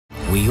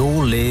We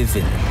all live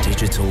in a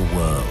digital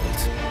world.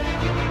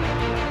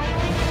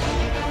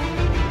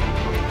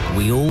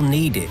 We all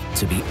need it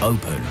to be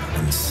open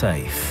and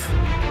safe.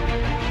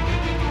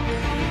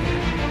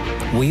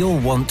 We all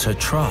want to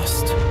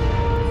trust.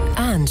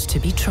 And to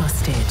be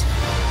trusted.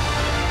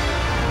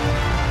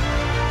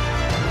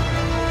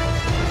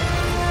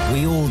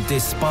 We all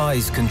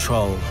despise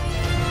control.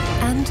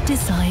 And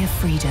desire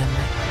freedom.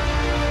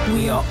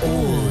 We are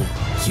all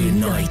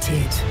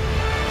united.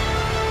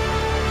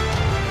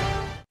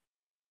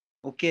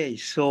 Okay,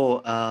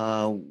 so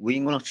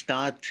we're going to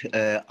start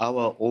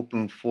our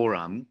open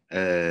forum.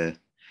 Good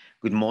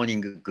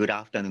morning, good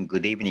afternoon,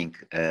 good evening.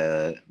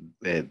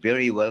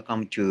 Very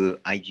welcome to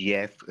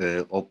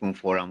IGF Open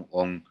Forum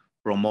on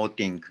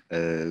promoting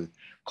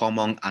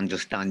common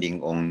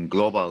understanding on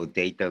global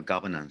data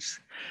governance.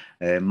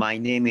 My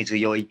name is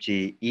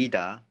Yoichi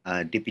Ida,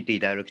 Deputy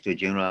Director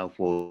General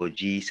for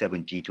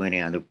G7,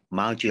 G20 and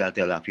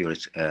Multilateral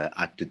Affairs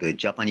at the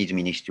Japanese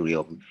Ministry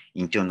of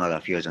Internal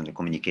Affairs and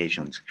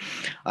Communications.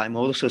 I'm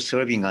also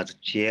serving as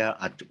Chair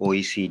at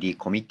OECD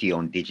Committee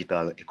on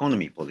Digital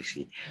Economy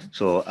Policy.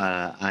 So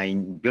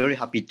I'm very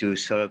happy to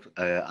serve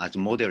as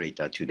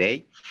moderator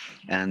today.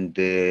 And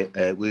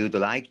we would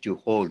like to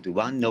hold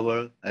 1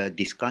 hour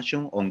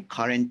discussion on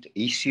current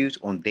issues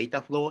on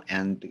data flow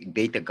and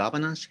data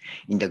governance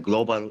in the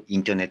global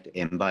internet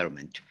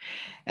environment.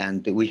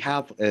 And we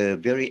have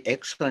very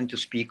excellent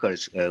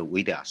speakers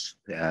with us.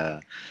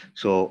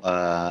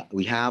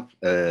 We have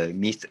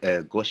Ms.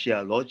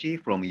 Gosia Logi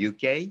from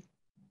UK,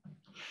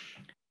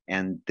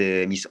 and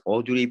Ms.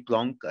 Audrey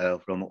Plonk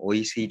from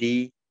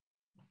OECD,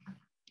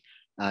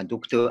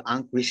 Dr.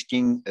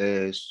 Anne-Christine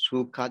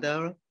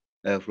Sukadar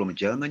from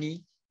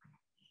Germany,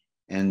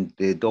 and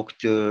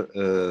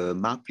Dr.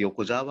 Mark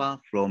Yokozawa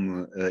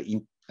from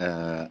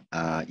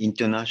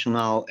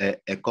International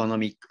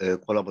Economic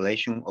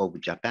Collaboration of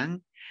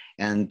Japan.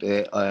 And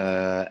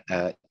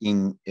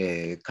in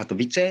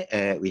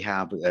Katowice, we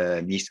have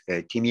Ms.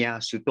 Timia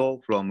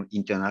Suto from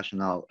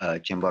International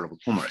Chamber of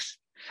Commerce.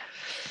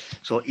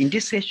 So in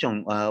this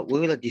session, we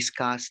will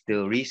discuss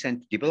the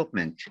recent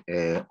development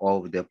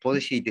of the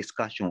policy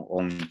discussion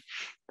on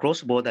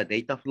cross-border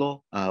data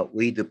flow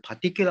with a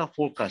particular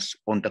focus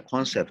on the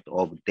concept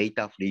of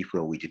data free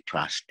flow with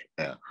trust,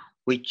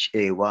 which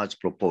was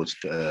proposed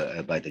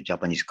by the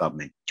Japanese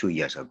government 2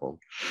 years ago.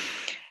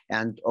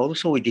 And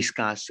also we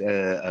discuss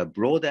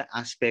broader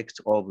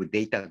aspects of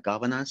data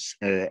governance,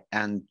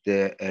 and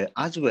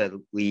as well,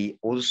 we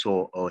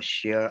also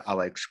share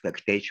our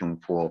expectation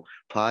for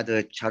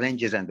further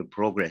challenges and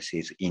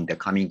progresses in the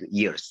coming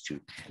years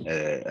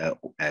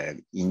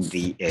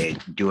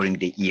during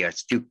the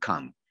years to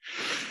come.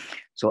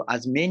 So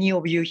as many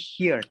of you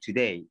here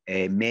today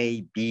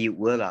may be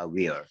well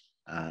aware,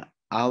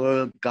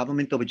 our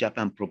government of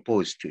Japan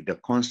proposed the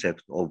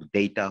concept of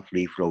data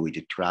free flow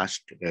with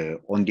trust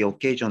on the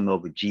occasion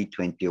of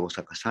G20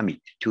 Osaka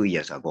Summit 2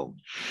 years ago.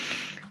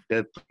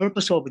 The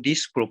purpose of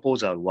this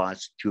proposal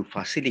was to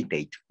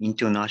facilitate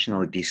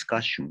international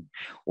discussion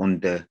on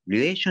the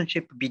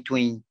relationship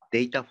between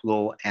data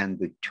flow and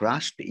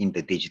trust in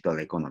the digital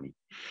economy.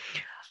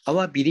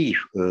 Our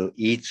belief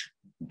is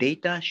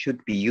data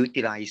should be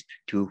utilized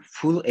to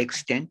full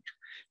extent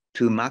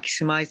to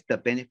maximize the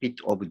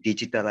benefit of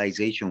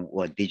digitalization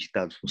or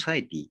digital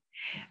society.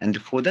 And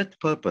for that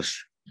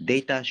purpose,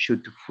 data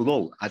should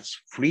flow as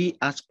free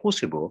as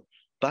possible,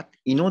 but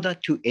in order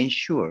to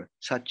ensure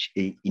such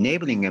an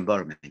enabling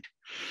environment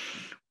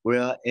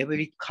where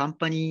every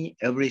company,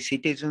 every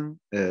citizen,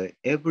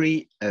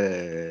 every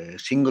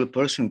single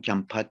person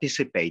can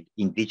participate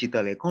in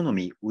digital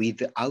economy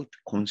without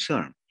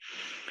concern,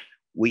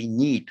 we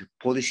need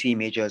policy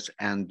measures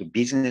and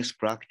business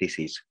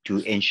practices to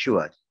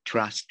ensure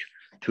trust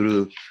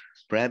through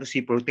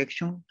privacy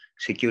protection,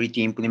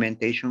 security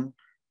implementation,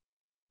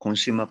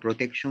 consumer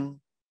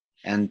protection,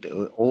 and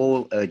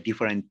all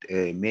different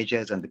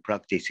measures and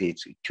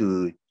practices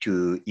to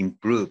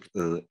improve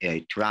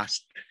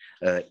trust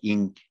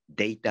in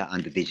data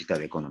and the digital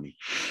economy.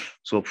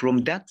 So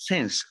from that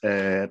sense,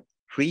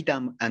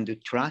 freedom and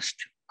trust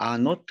are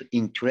not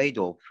in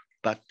trade-off,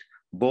 but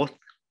both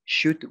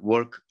should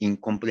work in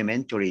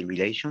complementary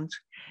relations,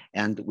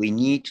 and we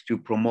need to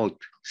promote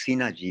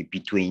synergy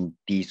between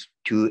these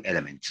two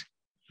elements.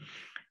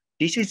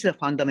 This is a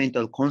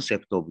fundamental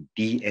concept of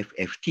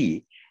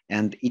DFFT,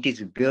 and it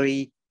is a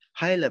very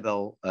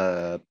high-level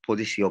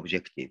policy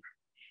objective.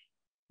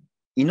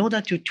 In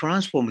order to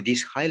transform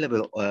this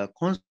high-level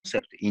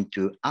concept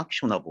into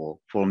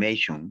actionable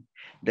formation,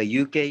 the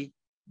UK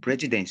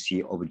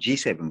presidency of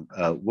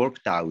G7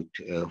 worked out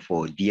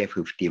for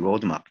DFFT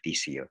roadmap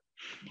this year.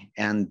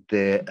 And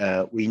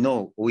we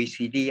know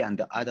OECD and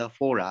other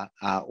fora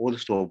are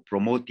also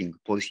promoting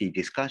policy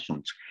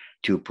discussions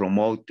to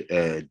promote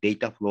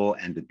data flow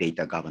and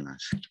data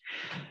governance.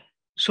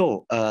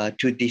 So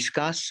to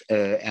discuss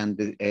and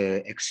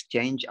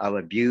exchange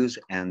our views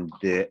and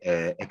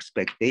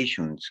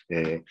expectations,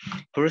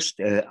 first,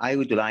 I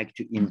would like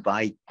to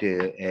invite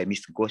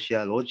Ms.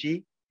 Gosia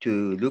Logi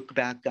to look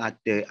back at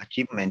the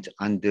achievement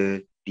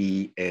under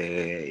the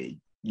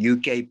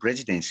UK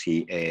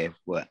presidency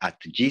at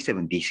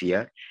G7 this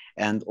year,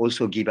 and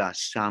also give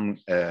us some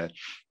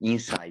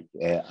insight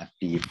at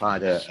the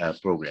further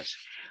progress.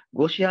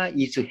 Gosia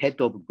is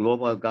head of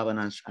global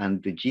governance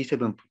and the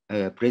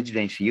G7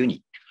 presidency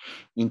unit,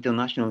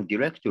 international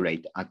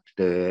directorate at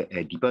the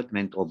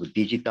Department of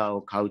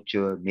Digital,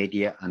 Culture,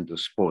 Media and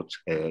Sports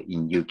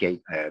in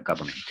UK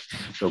government.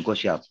 So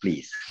Gosia,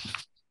 please.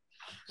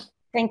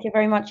 Thank you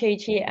very much,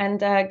 Eiichi,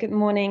 and good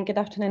morning, good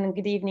afternoon, and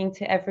good evening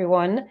to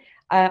everyone.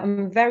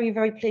 I'm very,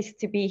 very pleased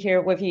to be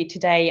here with you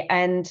today,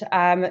 and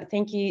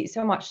thank you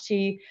so much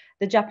to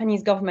the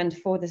Japanese government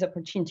for this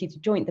opportunity to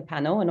join the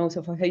panel and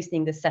also for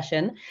hosting this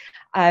session.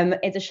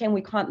 It's a shame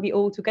we can't be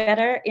all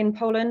together in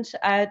Poland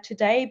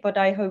today, but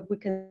I hope we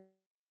can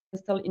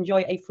still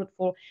enjoy a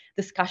fruitful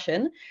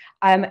discussion.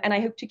 And I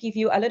hope to give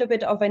you a little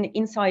bit of an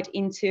insight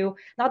into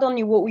not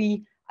only what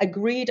we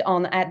agreed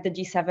on at the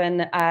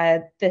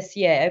G7 this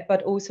year,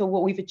 but also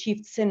what we've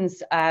achieved since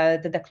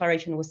the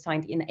declaration was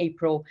signed in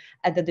April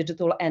at the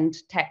digital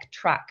and tech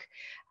track.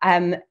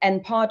 And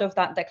part of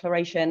that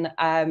declaration,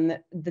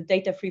 the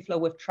data free flow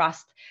with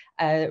trust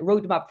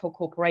roadmap for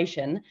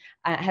cooperation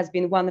has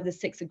been one of the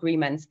 6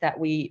 agreements that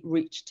we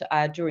reached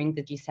during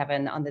the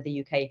G7 under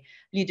the UK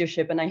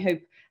leadership. And I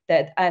hope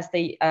that as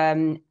they,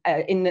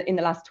 in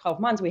the last 12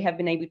 months, we have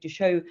been able to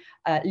show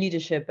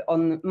leadership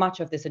on much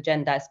of this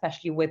agenda,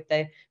 especially with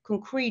the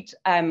concrete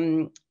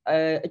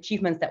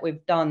achievements that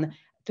we've done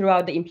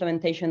throughout the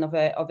implementation of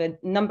a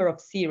number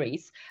of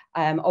series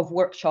of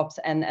workshops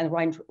and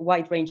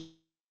wide-ranging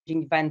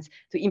events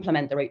to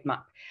implement the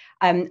roadmap.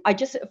 I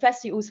just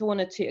firstly also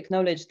wanted to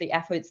acknowledge the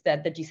efforts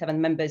that the G7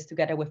 members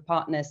together with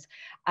partners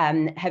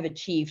have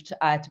achieved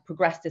to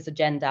progress this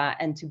agenda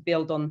and to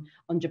build on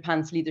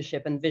Japan's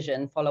leadership and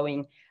vision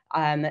following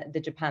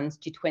the Japan's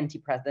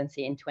G20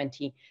 presidency in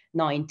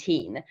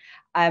 2019.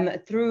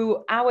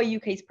 Through our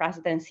UK's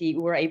presidency,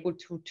 we were able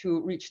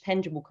to reach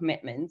tangible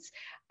commitments,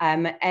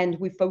 and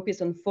we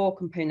focused on 4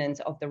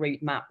 components of the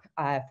roadmap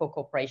for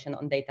cooperation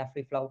on data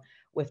free flow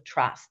with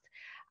trust.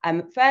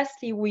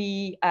 Firstly,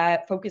 we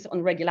focus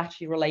on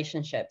regulatory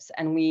relationships,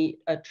 and we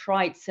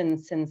tried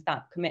since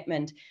that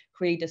commitment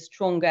create a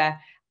stronger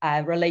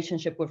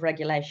relationship with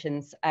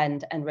regulations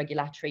and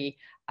regulatory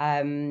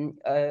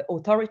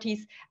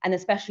authorities, and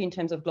especially in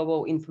terms of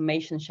global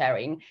information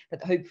sharing,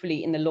 that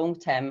hopefully in the long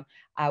term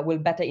will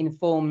better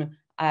inform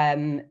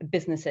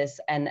businesses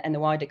and the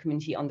wider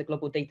community on the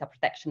global data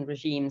protection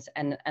regimes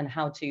and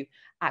how to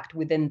act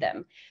within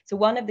them. So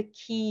one of the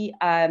key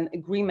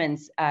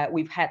agreements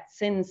we've had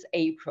since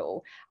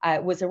April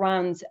was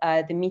around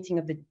the meeting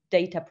of the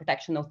data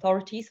protection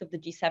authorities of the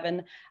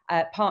G7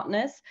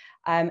 partners,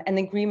 an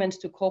agreement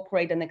to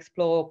cooperate and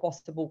explore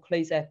possible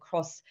closer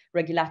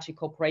cross-regulatory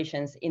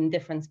cooperations in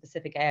different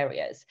specific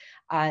areas.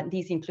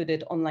 These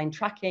included online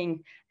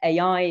tracking,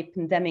 AI,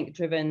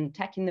 pandemic-driven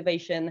tech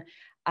innovation,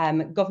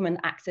 government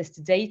access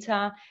to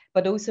data,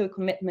 but also a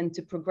commitment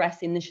to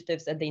progress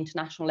initiatives at the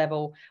international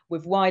level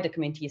with wider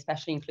community,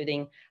 especially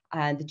including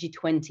the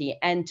G20,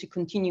 and to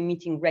continue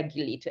meeting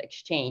regularly to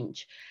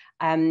exchange.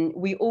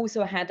 We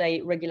also had a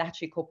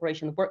regulatory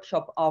cooperation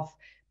workshop of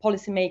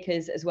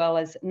policymakers as well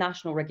as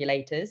national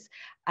regulators.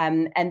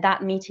 And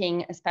that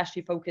meeting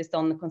especially focused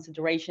on the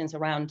considerations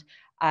around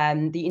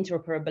the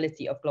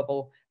interoperability of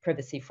global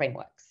privacy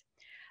frameworks.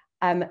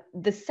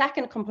 The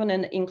second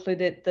component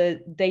included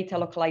the data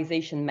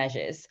localization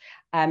measures,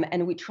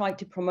 and we tried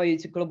to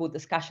promote global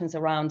discussions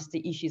around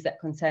the issues that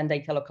concern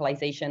data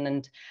localization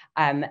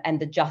and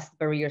the just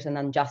barriers and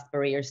unjust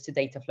barriers to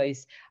data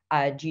flows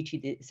due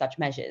to such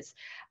measures.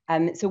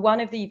 So one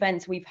of the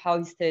events we've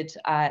hosted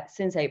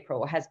since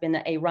April has been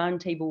a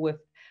roundtable with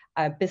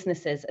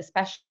businesses,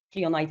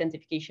 especially on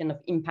identification of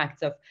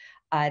impacts of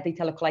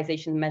data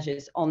localization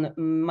measures on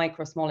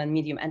micro, small and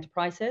medium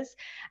enterprises,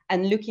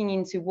 and looking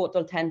into what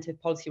alternative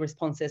policy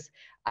responses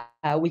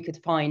we could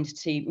find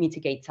to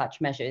mitigate such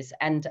measures,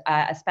 and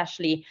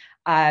especially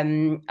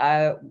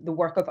the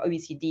work of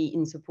OECD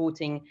in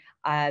supporting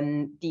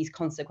these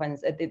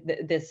consequences,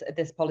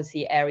 this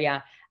policy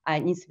area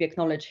needs to be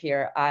acknowledged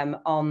here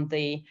on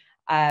the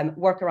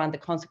work around the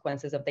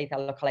consequences of data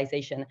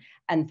localization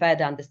and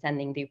further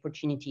understanding the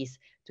opportunities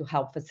to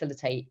help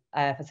facilitate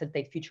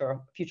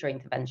future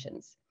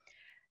interventions.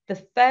 The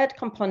third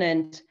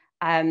component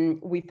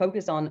we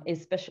focus on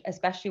is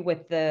especially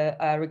with the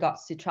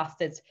regards to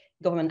trusted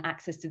government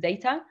access to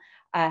data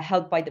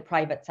held by the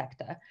private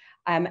sector.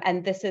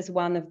 And this is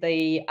one of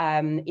the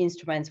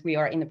instruments we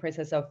are in the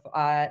process of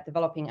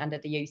developing under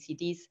the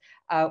OECD's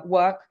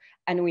work.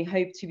 And we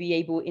hope to be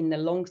able in the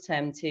long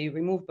term to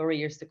remove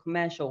barriers to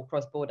commercial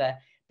cross-border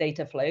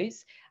data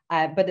flows,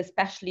 but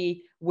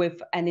especially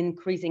with an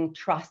increasing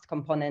trust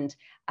component,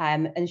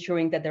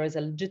 ensuring that there is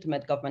a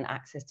legitimate government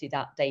access to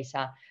that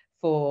data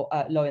for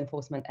law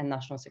enforcement and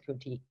national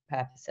security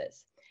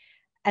purposes.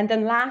 And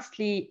then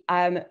lastly,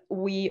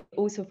 we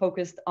also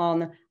focused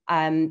on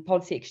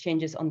policy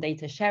exchanges on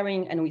data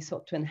sharing, and we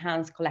sought to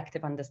enhance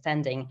collective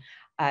understanding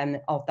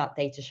of that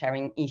data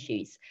sharing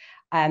issues.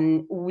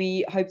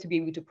 We hope to be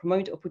able to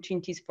promote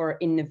opportunities for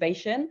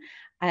innovation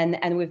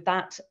And with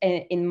that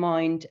in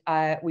mind,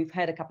 we've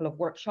had a couple of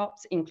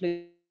workshops,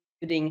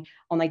 including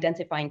on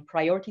identifying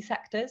priority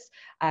sectors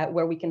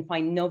where we can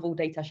find novel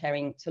data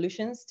sharing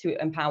solutions to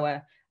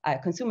empower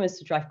consumers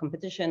to drive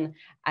competition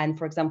and,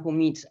 for example,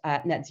 meet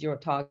net zero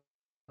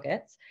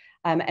targets.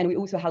 And we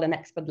also held an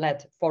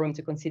expert-led forum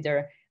to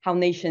consider how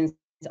nations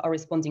are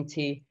responding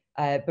to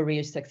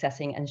barriers to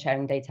accessing and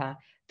sharing data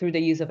through the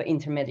use of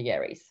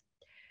intermediaries.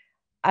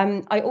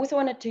 I also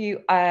wanted to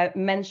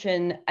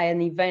mention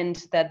an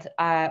event that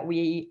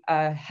we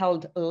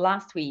held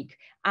last week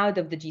out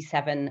of the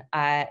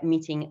G7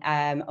 meeting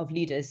of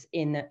leaders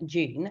in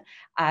June,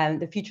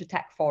 the Future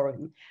Tech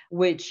Forum,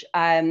 which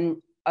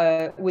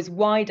was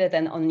wider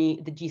than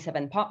only the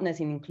G7 partners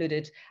and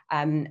included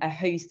a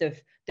host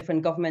of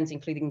different governments,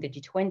 including the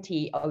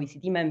G20,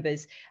 OECD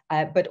members,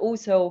 but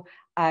also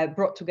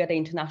brought together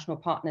international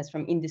partners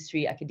from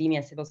industry,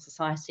 academia, civil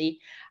society.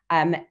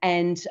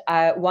 And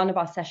one of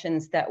our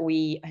sessions that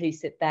we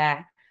hosted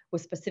there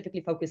was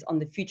specifically focused on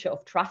the future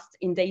of trust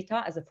in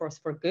data as a force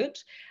for good.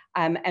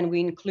 And we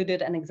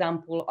included an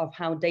example of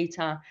how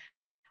data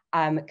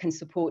can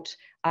support,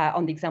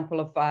 on the example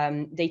of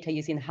data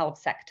use in the health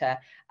sector,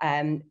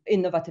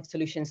 innovative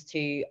solutions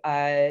to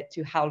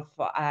health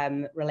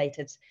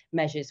related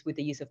measures with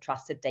the use of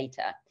trusted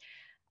data.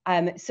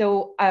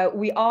 So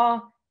we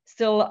are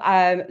still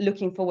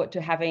looking forward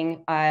to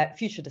having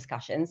future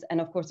discussions.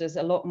 And of course, there's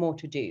a lot more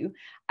to do.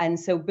 And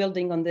so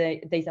building on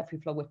the Data Free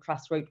Flow with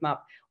Trust roadmap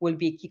will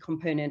be a key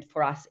component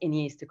for us in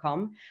years to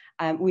come.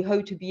 We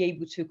hope to be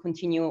able to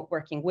continue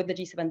working with the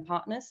G7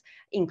 partners,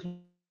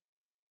 including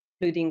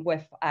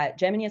with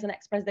Germany as an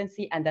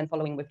ex-presidency and then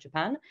following with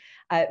Japan,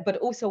 but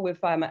also with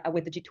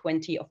the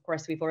G20. Of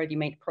course, we've already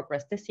made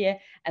progress this year,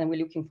 and we're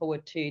looking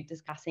forward to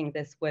discussing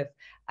this with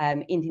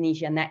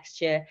Indonesia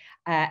next year.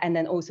 And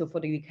then also for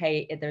the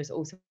UK, there's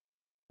also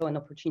an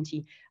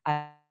opportunity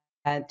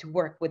to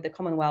work with the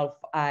Commonwealth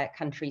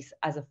countries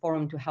as a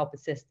forum to help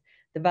assist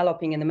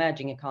developing and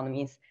emerging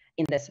economies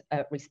in this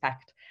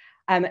respect.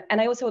 And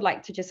I also would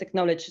like to just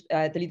acknowledge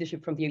the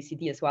leadership from the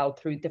OECD as well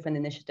through different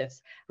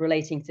initiatives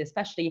relating to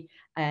especially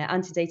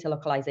anti-data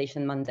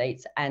localization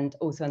mandates and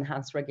also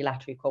enhanced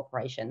regulatory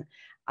cooperation,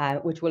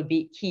 which will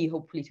be key,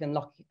 hopefully, to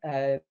unlock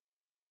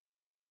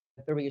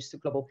barriers to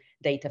global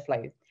data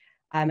flow.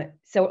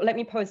 So let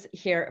me pause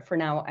here for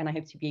now, and I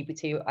hope to be able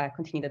to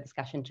continue the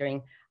discussion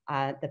during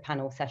the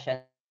panel session.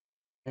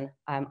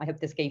 I hope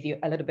this gave you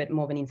a little bit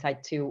more of an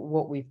insight to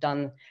what we've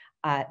done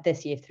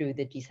this year through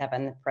the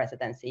G7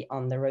 presidency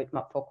on the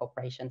roadmap for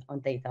cooperation on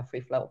data free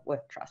flow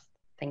with trust.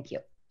 Thank you.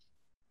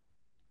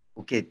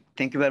 Okay,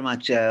 thank you very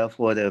much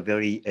for the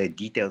very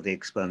detailed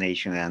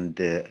explanation and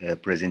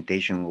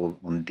presentation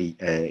on the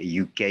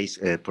UK's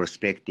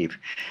perspective.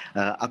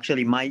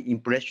 Actually, my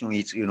impression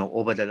is,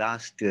 over the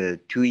last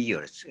 2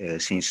 years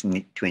since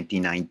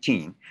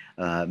 2019,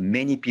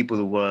 many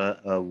people were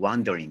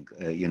wondering,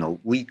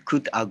 we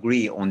could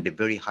agree on the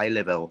very high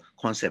level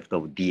concept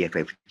of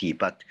DFFT,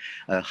 but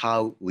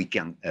how we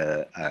can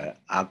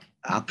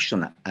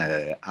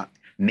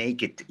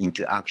make it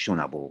into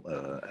actionable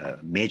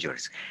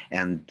measures.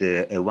 And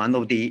one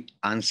of the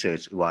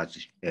answers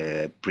was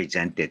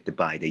presented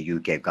by the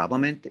UK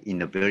government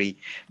in a very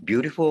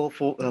beautiful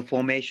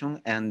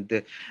formation.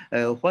 And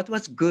what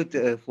was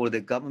good for the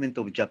government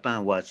of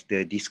Japan was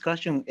the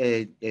discussion,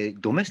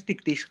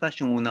 domestic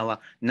discussion on our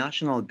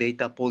national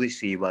data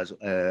policy was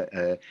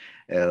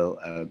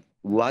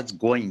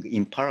going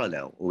in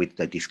parallel with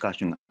the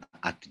discussion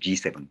at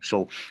G7.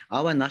 So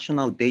our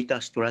national data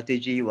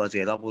strategy was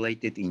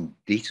elaborated in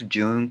this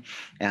June,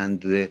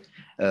 and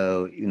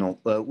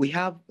we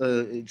have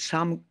a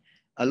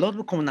lot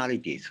of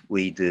commonalities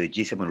with the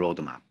G7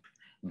 roadmap,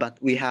 but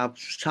we have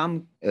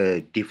some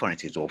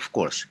differences, of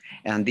course.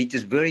 And it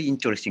is very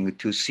interesting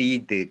to see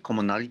the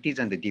commonalities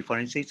and the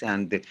differences,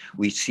 and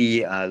we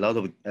see a lot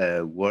of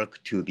work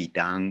to be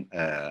done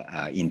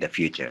in the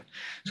future.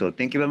 So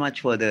thank you very much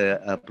for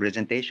the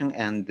presentation.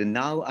 And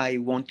now I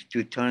want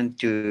to turn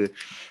to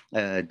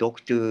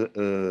Dr.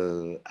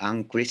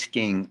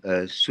 Anne-Christine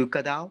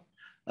Sukadao,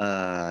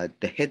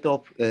 the head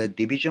of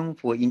Division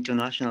for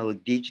International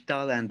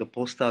Digital and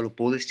Postal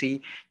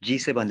Policy,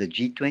 G7 and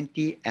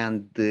G20,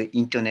 and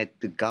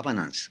Internet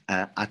Governance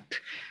at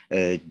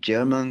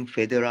German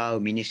Federal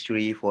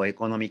Ministry for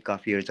Economic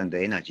Affairs and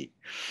Energy.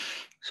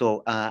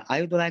 So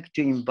I would like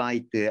to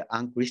invite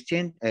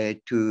Anne-Christine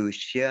to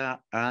share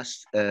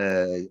us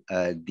the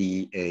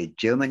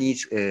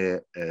Germany's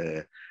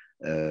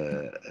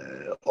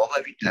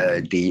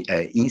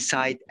the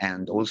insight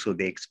and also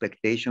the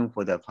expectation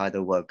for the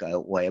further work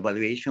or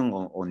evaluation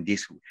on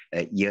this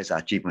year's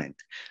achievement.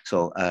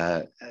 So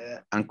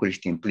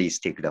Anne-Christine, please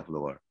take the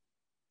floor.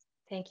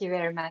 Thank you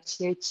very much,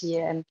 Yuichi,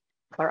 and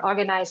for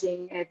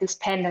organizing this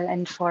panel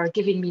and for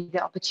giving me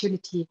the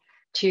opportunity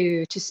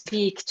to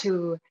speak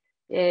to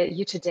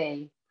you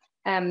today.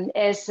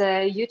 As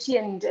Yuichi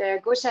and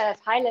Gosha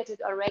have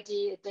highlighted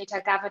already,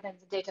 data governance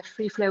and data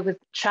free flow with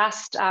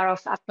trust are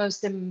of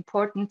utmost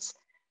importance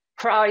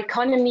for our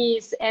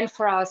economies and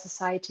for our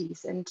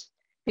societies. And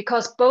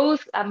because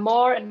both are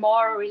more and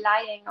more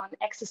relying on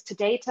access to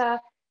data,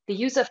 the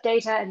use of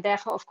data, and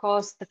therefore, of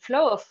course, the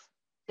flow of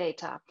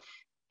data.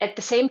 At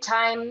the same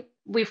time,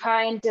 we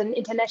find an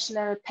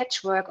international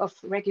patchwork of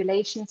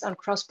regulations on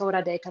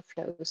cross-border data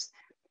flows.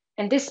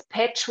 And this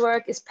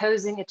patchwork is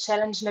posing a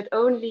challenge not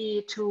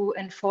only to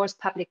enforce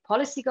public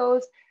policy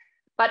goals,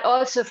 but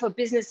also for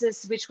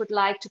businesses which would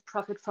like to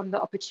profit from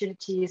the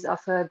opportunities of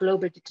a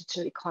global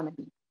digital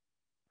economy.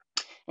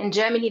 And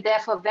Germany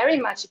therefore very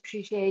much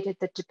appreciated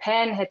that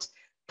Japan had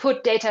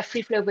put data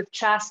free flow with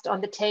trust on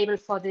the table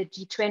for the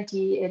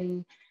G20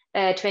 in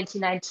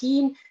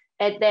 2019,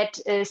 and that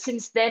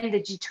since then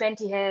the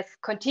G20 have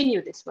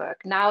continued this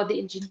work. Now the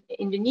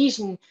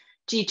Indonesian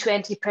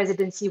G20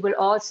 presidency will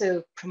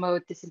also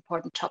promote this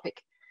important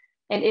topic.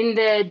 And in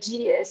the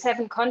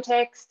G7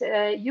 context,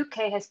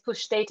 UK has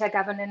pushed data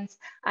governance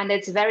and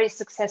its very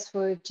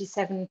successful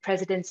G7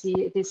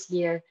 presidency this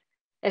year.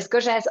 As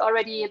Gosha has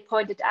already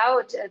pointed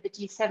out, the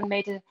G7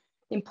 made an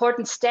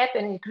important step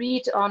and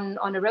agreed on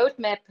a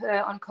roadmap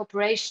on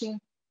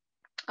cooperation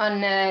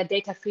on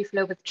data free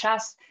flow with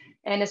trust.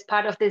 And as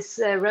part of this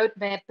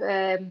roadmap,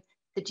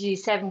 the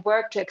G7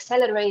 worked to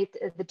accelerate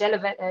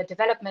the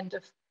development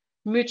of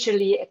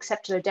mutually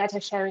acceptable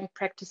data sharing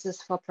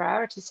practices for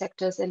priority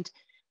sectors. And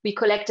we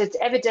collected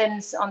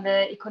evidence on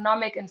the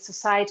economic and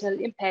societal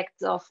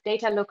impacts of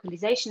data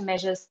localization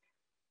measures.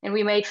 And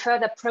we made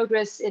further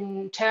progress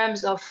in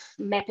terms of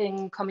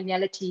mapping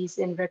commonalities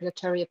in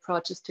regulatory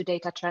approaches to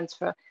data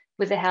transfer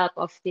with the help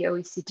of the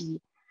OECD.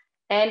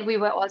 And we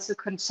were also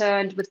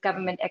concerned with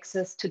government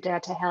access to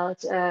data held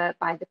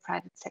by the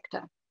private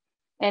sector.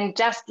 And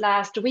just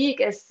last week,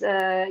 as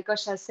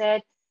Gosha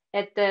said,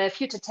 at the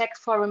Future Tech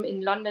Forum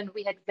in London,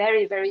 we had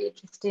very, very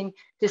interesting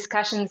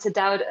discussions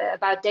about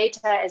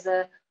data as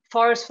a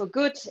force for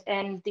good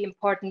and the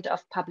importance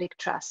of public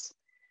trust.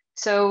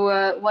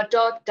 So what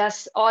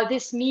does all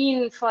this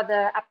mean for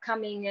the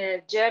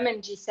upcoming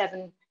German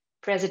G7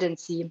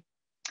 presidency?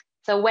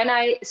 So when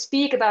I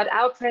speak about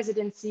our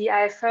presidency,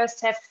 I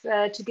first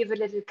have to give a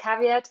little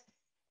caveat.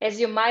 As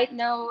you might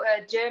know,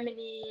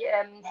 Germany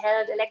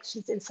held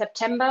elections in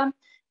September,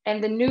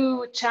 and the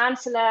new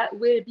chancellor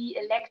will be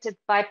elected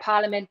by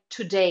parliament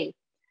today.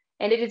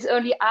 And it is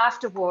only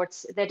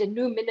afterwards that a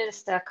new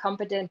minister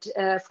competent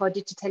for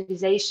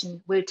digitalization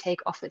will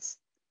take office.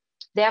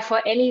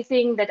 Therefore,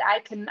 anything that I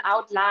can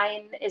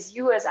outline as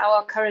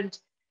our current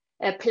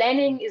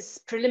planning is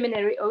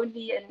preliminary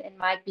only and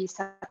might be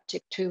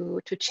subject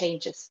to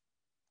changes.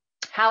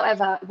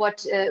 However,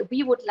 what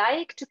we would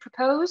like to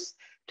propose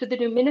to the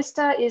new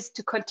minister is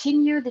to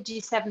continue the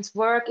G7's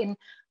work in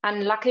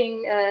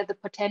unlocking the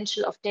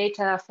potential of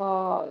data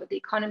for the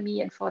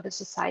economy and for the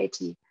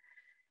society.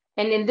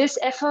 And in this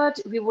effort,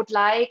 we would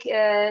like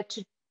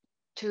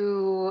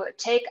to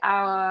take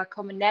our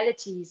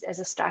commonalities as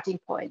a starting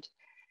point.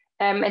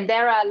 And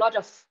there are a lot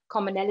of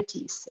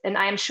commonalities, and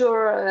I'm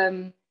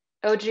sure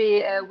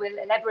Audrey will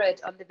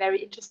elaborate on the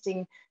very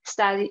interesting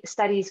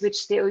studies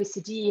which the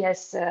OECD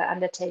has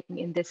undertaken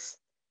in this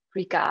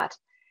regard.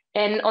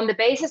 And on the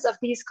basis of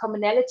these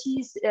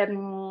commonalities,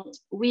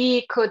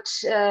 we could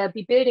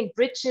be building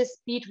bridges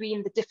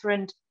between the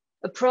different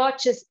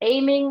approaches,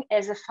 aiming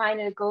as a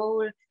final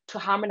goal to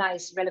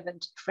harmonize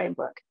relevant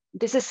framework.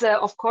 This is,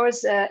 of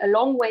course, a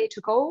long way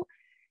to go.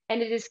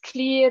 And it is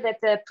clear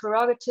that the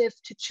prerogative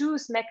to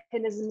choose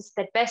mechanisms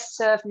that best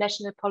serve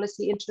national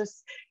policy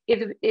interests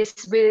is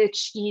with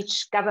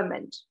each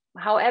government.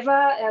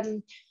 However,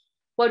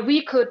 what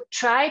we could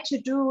try to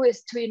do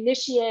is to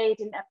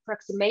initiate an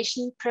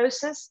approximation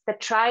process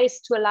that tries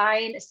to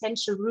align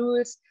essential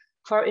rules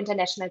for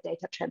international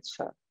data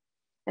transfer.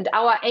 And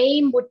our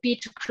aim would be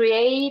to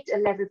create a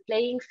level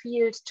playing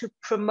field to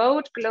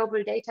promote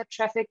global data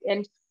traffic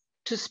and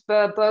to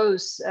spur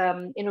both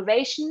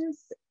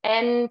innovations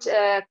and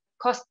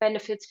cost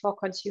benefits for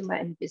consumer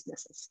and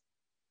businesses.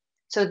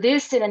 So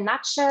this, in a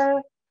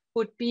nutshell,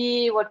 would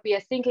be what we are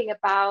thinking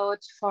about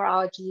for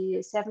our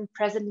G7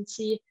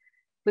 presidency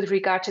with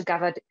regard to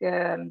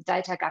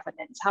data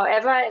governance.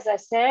 However, as I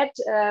said,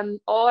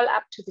 all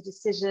up to the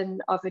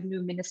decision of a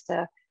new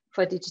minister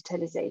for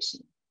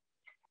digitalization.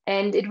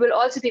 And it will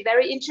also be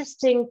very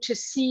interesting to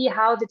see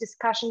how the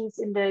discussions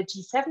in the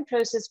G7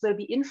 process will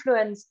be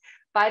influenced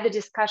by the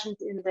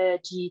discussions in the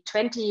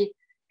G20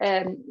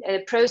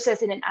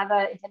 process in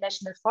another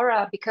international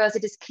fora, because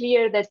it is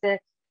clear that the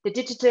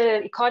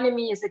digital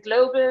economy is a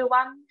global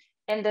one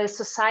and the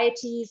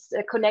societies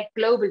connect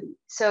globally.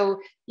 So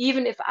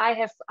even if I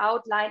have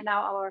outlined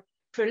now our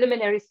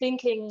preliminary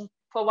thinking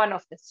for one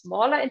of the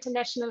smaller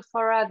international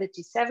fora, the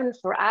G7,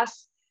 for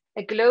us,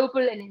 a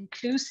global and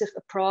inclusive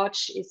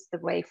approach is the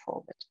way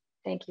forward.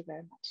 Thank you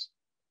very much.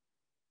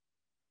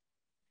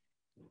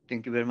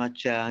 Thank you very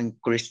much,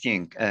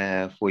 Christine,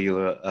 for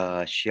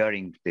your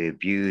sharing the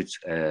views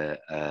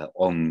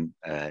on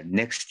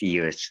next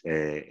year's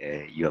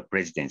your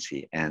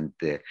presidency. And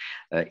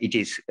it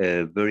is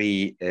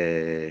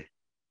very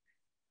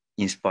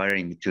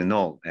inspiring to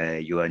know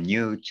your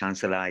new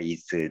chancellor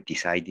is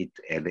decided,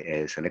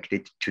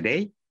 selected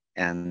today.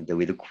 and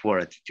we look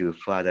forward to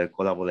further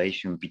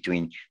collaboration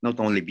between not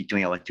only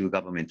between our two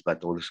governments,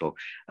 but also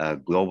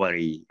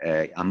globally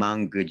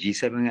among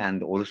G7,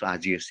 and also,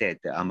 as you said,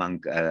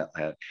 among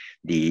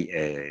the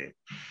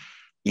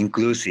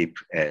inclusive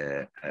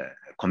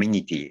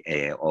community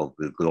of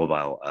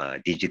global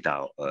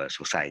digital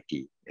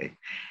society.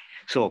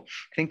 So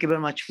thank you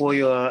very much for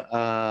your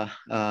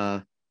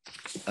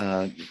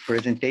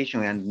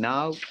presentation. And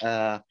now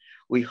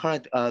we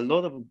heard a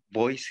lot of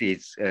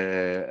voices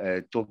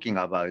talking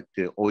about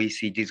the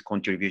OECD's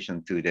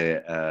contribution to the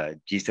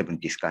G7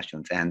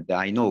 discussions. And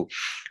I know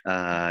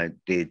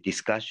the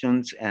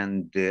discussions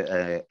and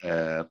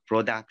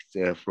products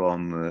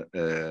from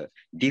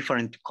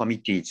different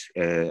committees,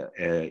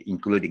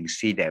 including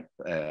CDEP,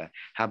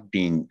 have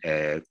been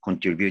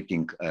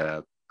contributing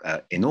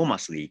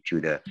enormously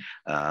to the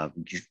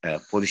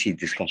policy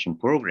discussion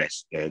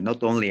progress,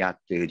 not only at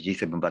the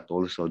G7, but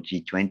also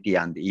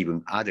G20 and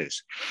even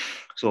others.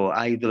 So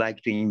I would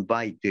like to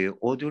invite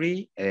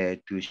Audrey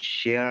to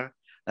share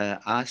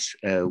us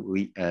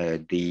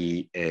the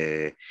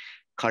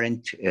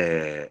current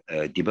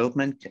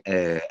development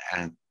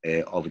and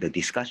of the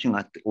discussion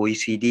at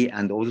OECD,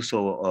 and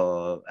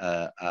also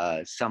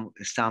some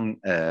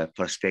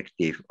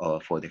perspective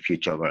for the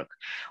future work.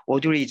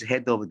 Audrey is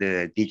head of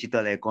the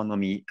Digital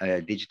Economy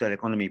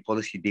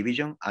Policy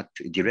Division at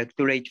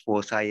Directorate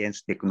for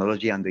Science,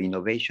 Technology and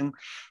Innovation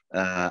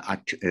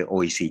at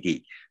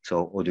OECD.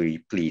 So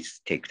Audrey,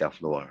 please take the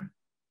floor.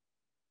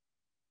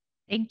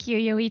 Thank you,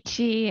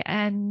 Yoichi,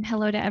 and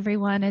hello to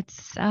everyone.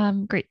 It's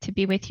great to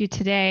be with you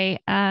today.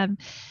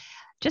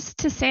 Just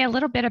to say a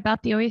little bit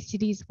about the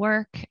OECD's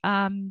work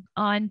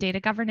on data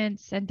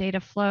governance and data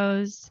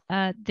flows,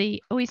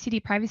 the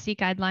OECD privacy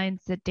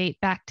guidelines that date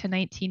back to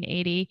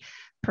 1980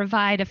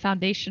 provide a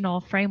foundational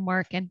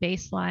framework and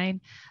baseline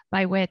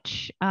by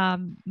which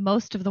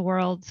most of the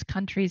world's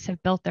countries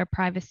have built their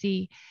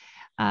privacy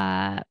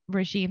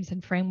regimes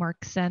and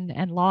frameworks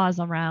and laws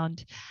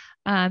around.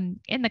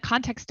 In the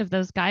context of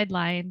those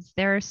guidelines,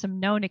 there are some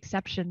known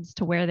exceptions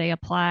to where they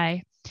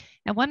apply.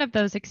 And one of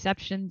those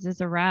exceptions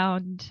is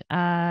around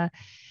law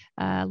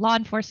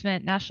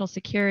enforcement, national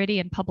security,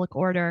 and public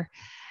order.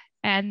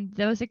 And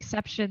those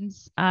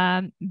exceptions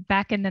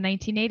back in the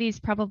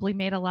 1980s probably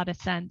made a lot of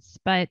sense,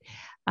 but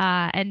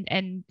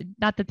and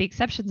not that the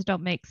exceptions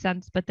don't make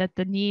sense, but that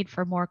the need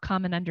for more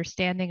common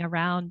understanding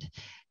around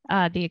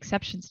the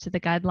exceptions to the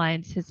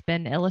guidelines has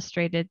been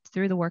illustrated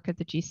through the work of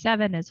the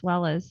G7, as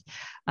well as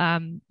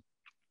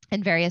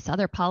and various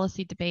other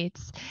policy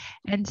debates.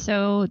 And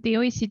so the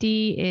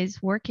OECD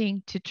is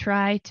working to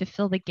try to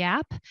fill the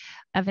gap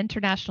of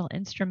international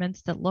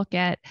instruments that look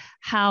at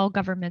how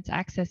governments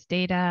access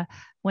data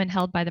when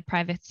held by the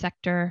private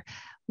sector,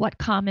 what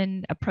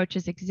common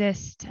approaches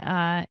exist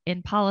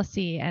in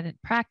policy and in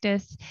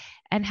practice,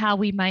 and how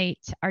we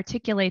might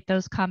articulate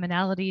those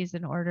commonalities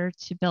in order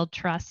to build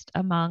trust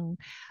among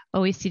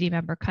OECD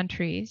member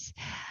countries.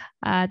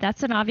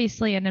 That's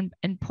obviously an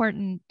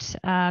important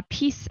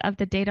piece of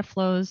the data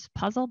flows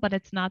puzzle, but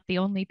it's not the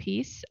only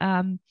piece.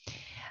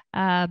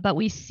 But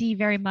we see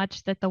very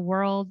much that the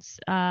worlds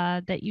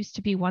that used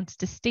to be once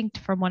distinct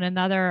from one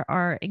another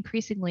are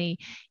increasingly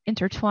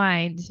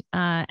intertwined,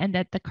 and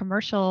that the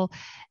commercial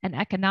and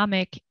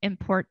economic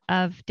import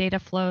of data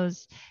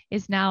flows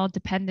is now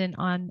dependent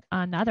on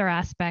other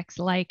aspects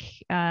like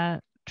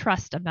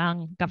trust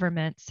among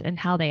governments and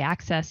how they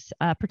access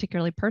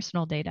particularly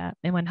personal data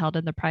and when held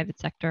in the private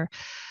sector.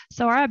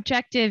 So our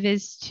objective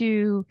is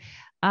to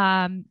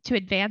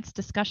advance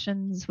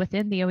discussions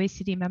within the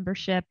OECD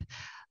membership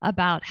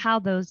about how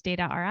those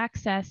data are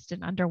accessed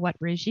and under what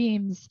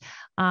regimes,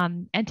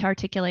 and to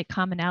articulate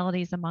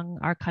commonalities among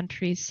our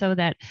countries so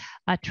that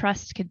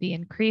trust can be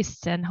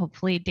increased and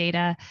hopefully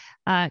data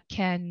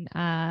can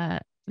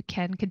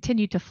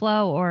continue to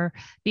flow or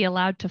be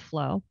allowed to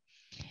flow.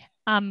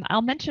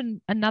 I'll mention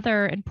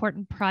another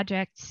important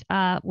project,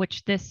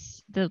 which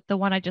the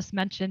one I just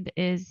mentioned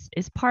is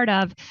part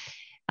of,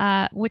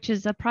 which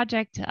is a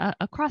project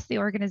across the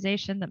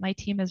organization that my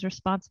team is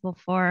responsible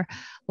for,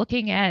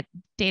 looking at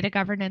data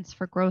governance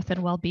for growth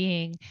and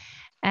well-being.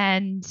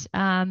 And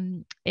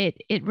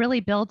it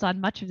really builds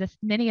on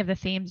many of the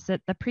themes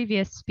that the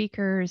previous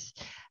speakers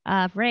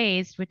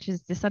raised, which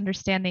is this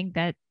understanding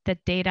that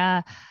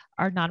data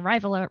are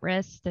non-rival at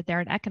risk, that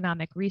they're an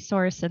economic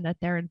resource, and that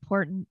they're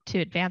important to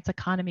advance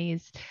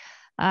economies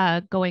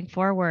going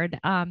forward.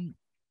 And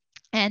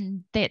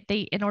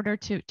they in order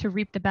to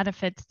reap the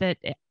benefits that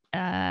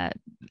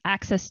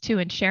access to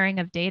and sharing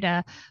of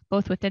data,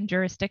 both within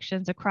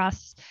jurisdictions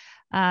across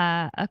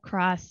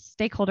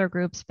stakeholder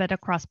groups, but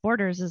across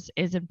borders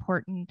is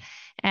important,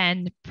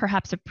 and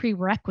perhaps a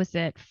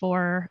prerequisite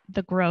for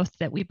the growth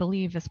that we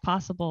believe is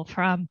possible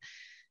from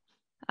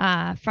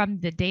the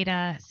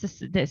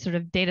sort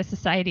of data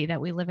society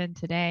that we live in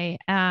today.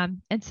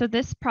 And so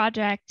this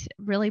project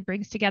really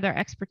brings together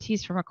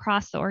expertise from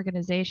across the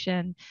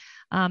organization,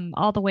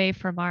 all the way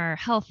from our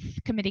health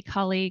committee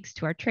colleagues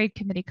to our trade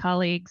committee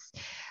colleagues,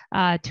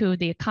 to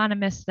the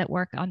economists that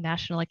work on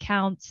national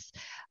accounts,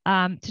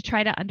 to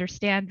try to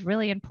understand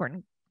really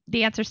important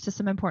the answers to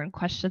some important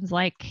questions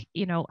like,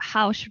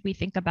 how should we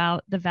think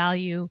about the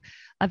value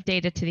of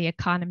data to the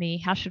economy?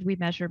 How should we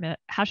measure it?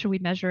 How should we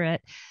measure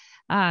it?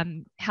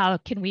 How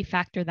can we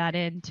factor that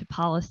into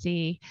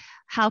policy?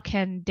 How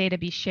can data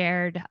be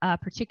shared,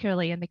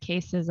 particularly in the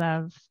cases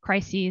of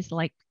crises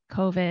like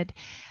COVID?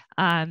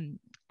 And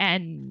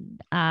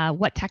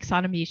what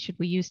taxonomy should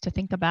we use to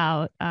think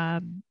about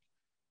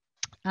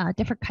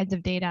different kinds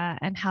of data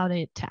and how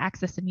to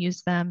access and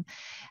use them?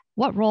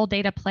 What role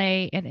data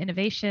play in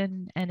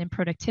innovation and in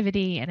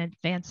productivity and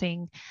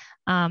advancing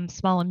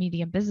small and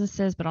medium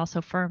businesses, but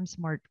also firms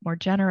more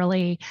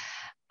generally.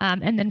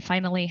 And then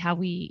finally, how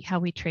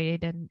we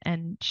trade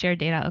and share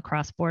data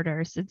across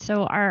borders. And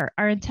so our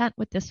intent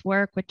with this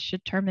work, which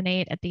should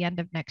terminate at the end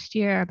of next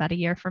year, about a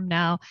year from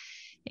now,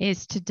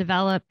 is to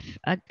develop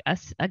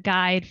a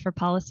guide for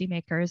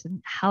policymakers and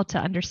how to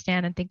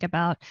understand and think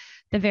about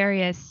the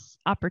various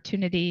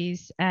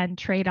opportunities and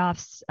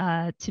trade-offs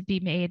to be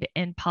made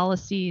in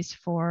policies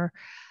for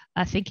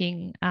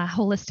thinking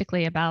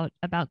holistically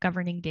about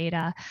governing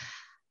data.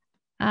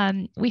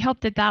 We hope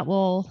that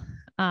will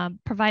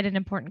provide an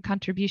important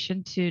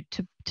contribution to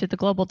the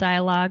global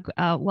dialogue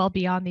well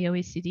beyond the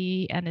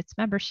OECD and its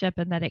membership,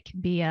 and that it can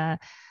be a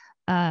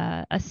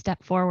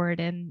step forward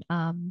in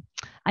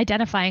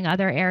identifying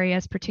other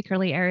areas,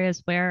 particularly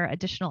areas where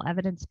additional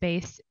evidence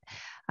base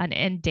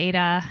and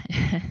data,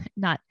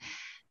 not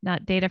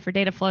data for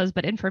data flows,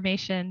 but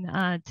information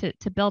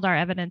to build our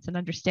evidence and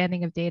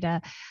understanding of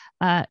data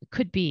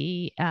could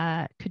be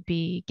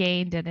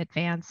gained and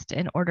advanced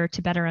in order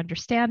to better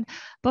understand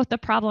both the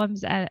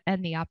problems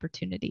and the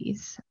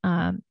opportunities.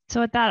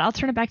 So with that, I'll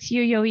turn it back to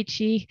you,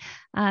 Yoichi.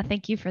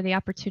 Thank you for the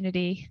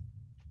opportunity.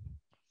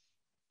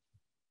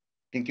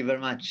 Thank you very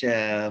much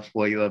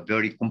for your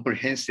very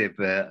comprehensive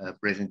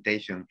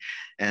presentation.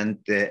 And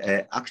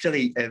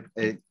actually,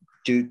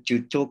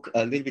 to talk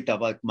a little bit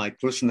about my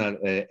personal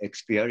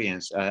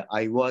experience,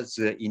 I was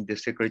in the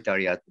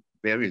Secretariat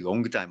very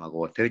long time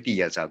ago, 30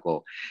 years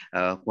ago,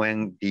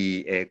 when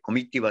the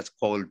committee was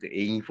called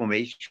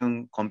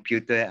Information,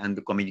 Computer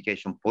and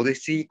Communication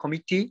Policy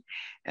Committee,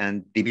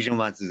 and division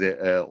was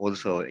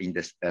also in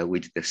this,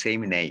 with the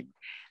same name.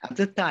 At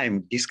the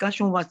time,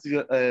 discussion was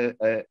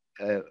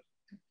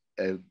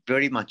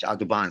very much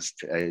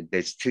advanced,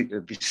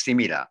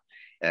 similar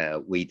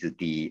with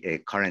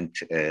the current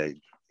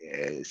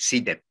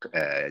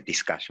CDEP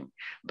discussion.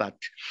 But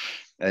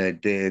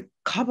the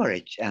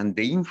coverage and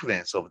the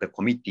influence of the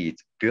committee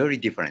is very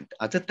different.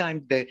 At the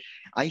time, the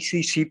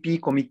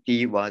ICCP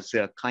committee was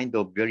a kind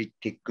of very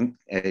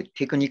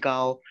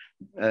technical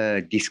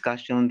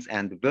discussions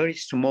and very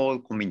small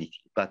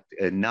community. But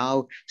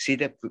now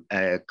CDEP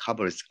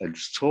covers a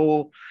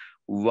so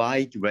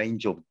wide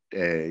range of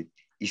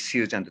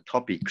issues and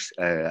topics,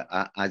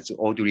 as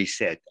Audrey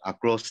said,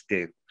 across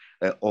the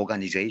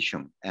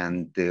organization.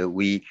 And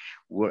we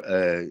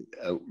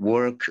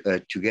work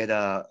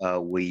together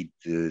with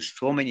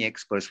so many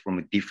experts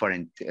from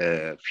different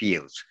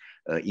fields,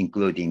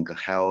 including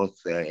health,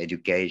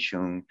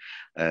 education,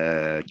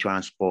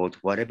 transport,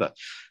 whatever.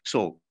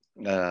 So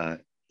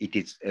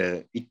it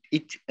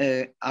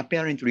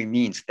apparently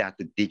means that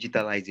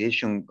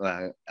digitalization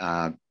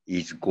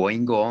is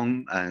going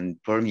on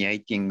and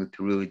permeating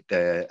through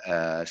the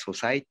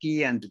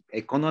society and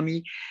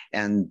economy,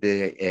 and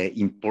the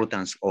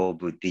importance of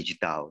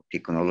digital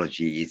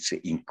technology is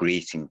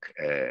increasing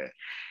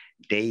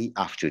day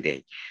after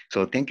day.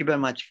 So thank you very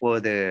much for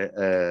the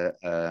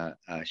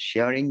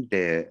sharing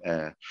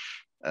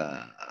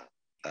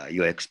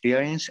your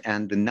experience.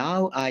 And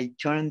now I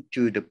turn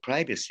to the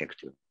private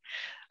sector.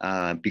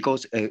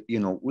 Because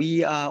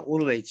we are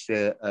always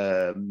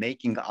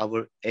making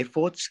our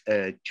efforts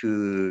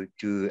to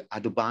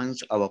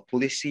advance our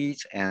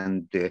policies,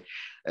 and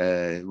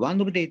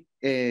one of the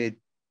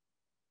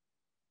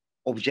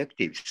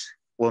objectives,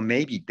 or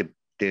maybe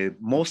the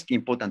most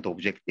important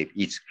objective,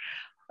 is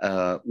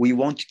we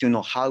want to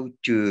know how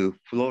to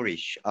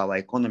flourish our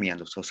economy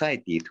and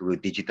society through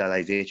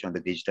digitalization, the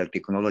digital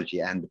technology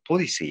and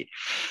policy,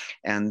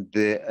 and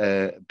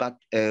but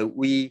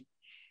we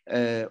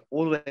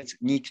always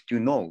need to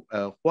know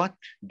what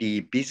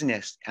the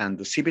business and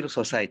the civil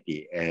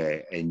society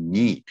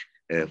need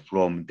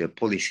from the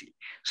policy.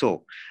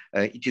 So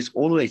it is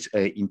always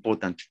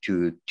important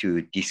to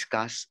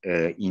discuss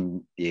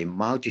in the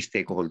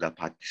multi-stakeholder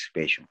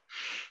participation.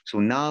 So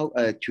now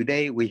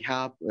today we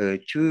have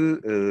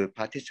two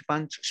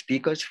participants,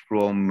 speakers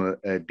from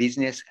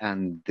business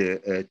and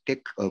tech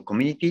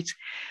communities.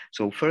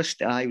 So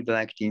first I would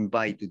like to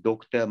invite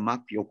Dr.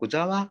 Mark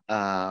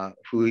Yokozawa,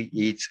 who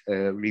is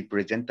a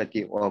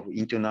representative of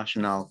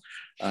International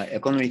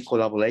Economic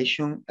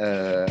Collaboration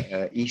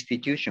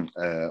Institution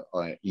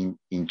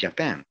in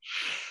Japan.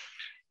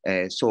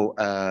 So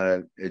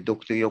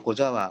Dr.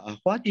 Yokozawa,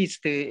 what is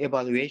the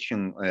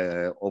evaluation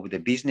of the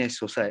business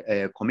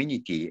society,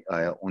 community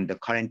on the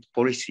current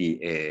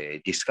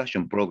policy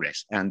discussion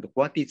progress, and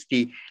what is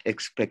the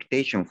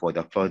expectation for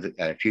the further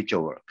future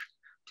work,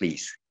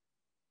 please?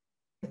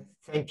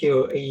 Thank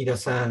you,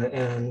 Ida-san,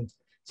 and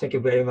Thank you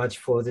very much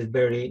for the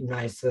very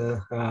nice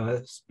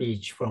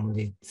speech from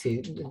the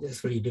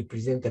three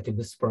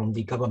representatives from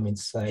the government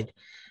side.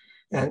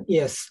 And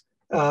yes,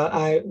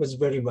 I was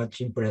very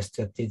much impressed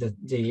that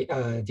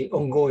the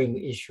ongoing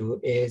issue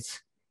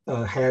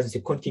has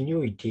the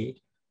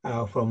continuity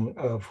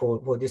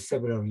for these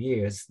several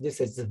years.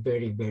 This is a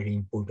very, very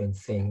important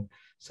thing.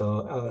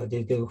 So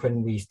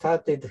when we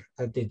started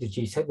the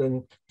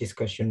G7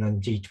 discussion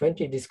and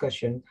G20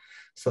 discussion,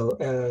 so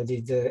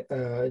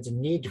the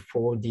need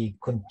for the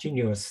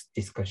continuous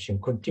discussion,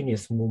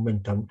 continuous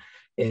momentum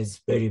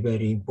is very,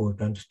 very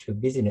important to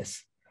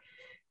business.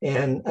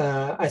 And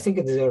I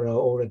think there are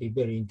already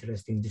very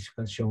interesting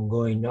discussion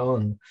going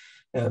on.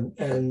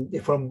 And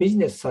from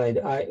business side,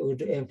 I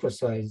would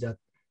emphasize that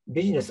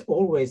business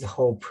always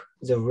hope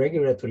the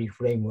regulatory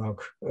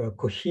framework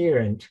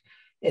coherent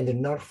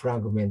and not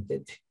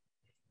fragmented.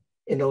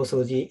 And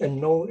also the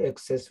no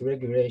excess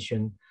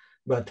regulation,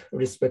 but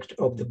respect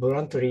of the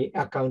voluntary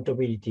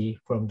accountability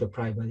from the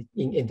private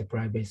in the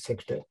private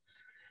sector.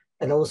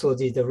 And also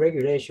the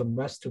regulation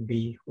must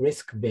be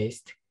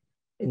risk-based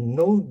and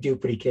no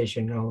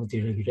duplication of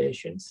the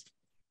regulations.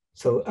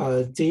 So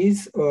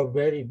these are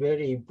very,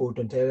 very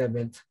important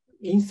elements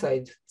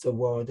inside the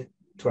word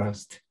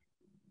trust.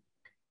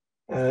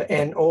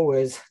 And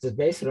always the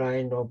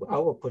baseline of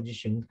our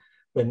position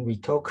when we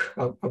talk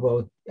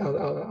about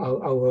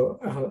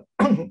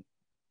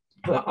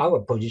our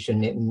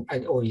position in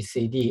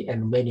OECD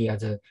and many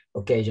other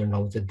occasions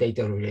of the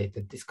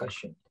data-related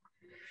discussion.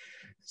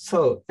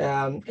 So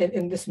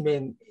in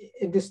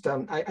this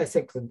term, I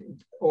think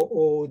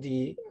all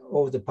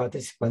the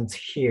participants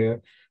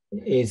here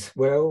is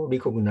well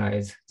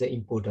recognize the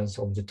importance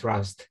of the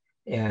trust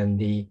and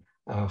the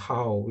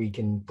how we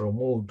can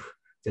promote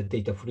the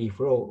data free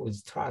flow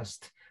with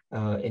trust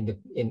in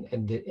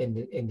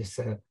this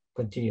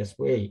continuous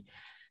way.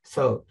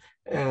 So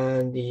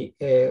and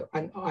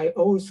I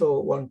also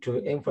want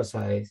to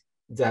emphasize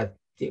that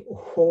the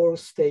whole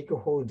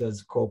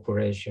stakeholders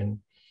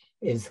cooperation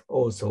is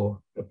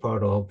also a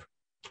part of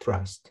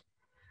trust.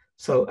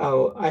 So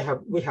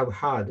we have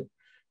heard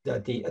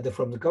that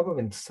from the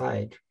government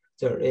side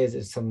there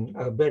is some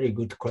very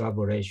good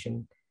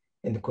collaboration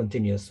and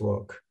continuous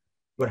work.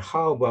 But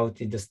how about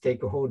the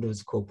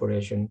stakeholders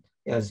cooperation?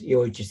 As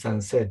Yoichi-san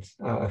said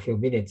a few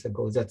minutes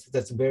ago,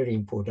 that's very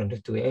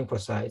important to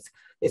emphasize.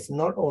 It's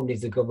not only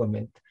the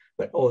government,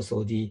 but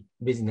also the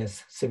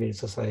business, civil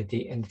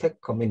society, and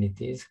tech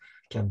communities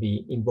can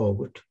be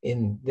involved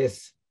in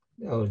this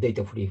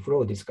data free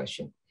flow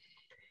discussion.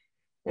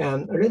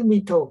 And let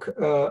me talk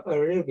a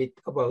little bit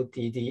about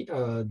the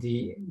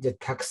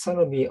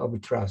taxonomy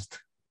of trust,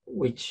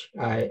 which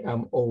I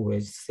am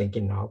always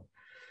thinking of.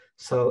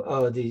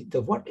 So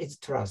the what is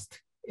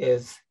trust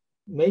is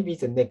maybe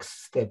the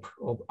next step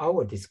of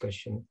our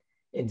discussion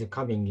in the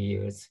coming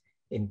years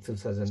in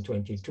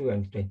 2022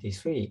 and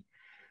 23.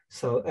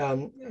 So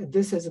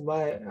this is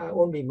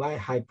only my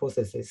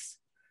hypothesis,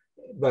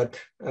 but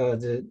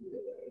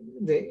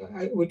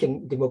we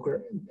can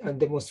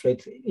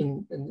demonstrate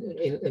in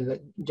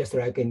just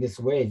like in this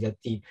way that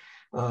the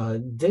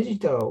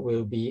digital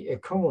will be a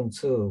common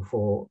tool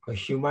for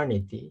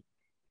humanity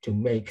to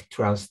make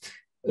trust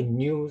a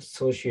new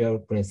social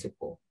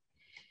principle.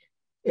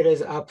 It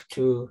is up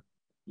to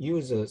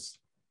users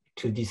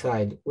to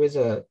decide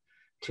whether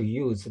to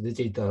use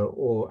digital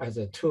or as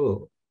a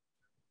tool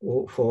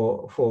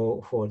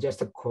for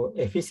just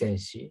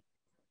efficiency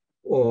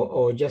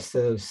or just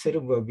a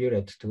silver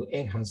bullet to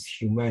enhance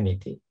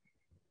humanity.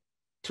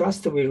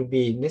 Trust will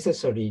be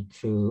necessary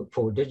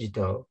for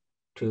digital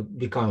to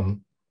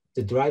become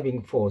the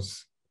driving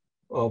force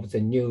of the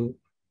new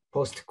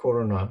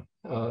post-corona,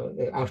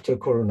 after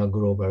corona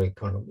global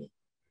economy.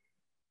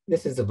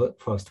 This is the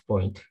first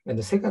point. And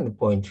the second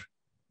point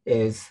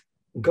is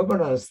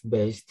governance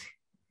based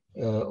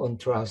on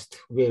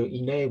trust will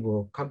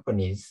enable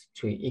companies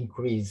to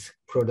increase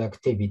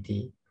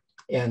productivity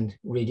and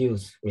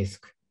reduce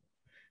risk.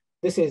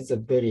 This is a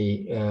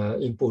very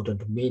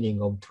important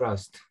meaning of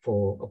trust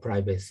for a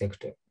private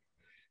sector.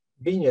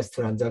 Business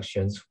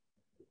transactions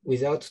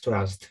without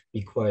trust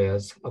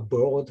requires a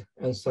broad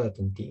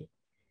uncertainty,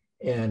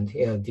 and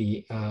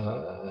we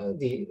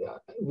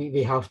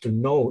have to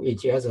know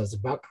each other's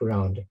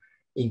background,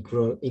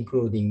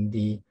 including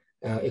the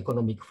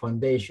economic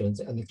foundations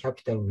and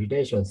capital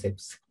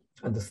relationships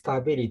and the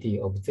stability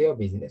of their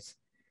business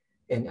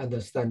and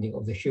understanding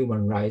of the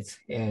human rights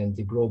and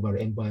the global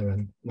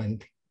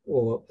environment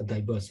or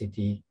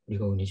diversity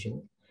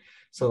recognition.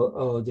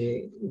 So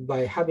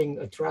by having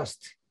a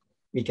trust,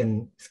 we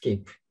can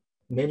skip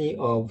many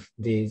of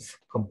these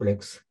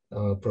complex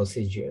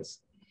procedures.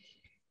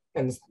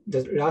 And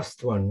the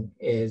last one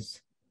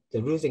is the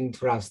losing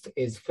trust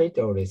is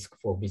fatal risk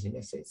for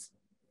businesses.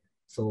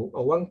 So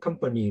one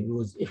company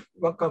if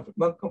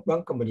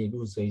one company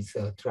loses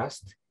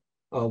trust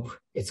of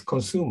its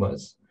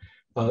consumers,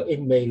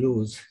 it may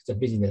lose the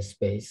business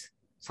space,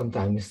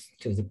 sometimes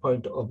to the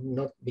point of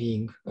not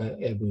being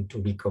able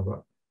to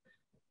recover.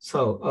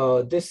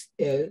 So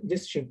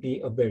this should be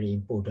a very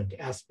important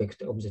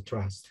aspect of the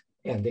trust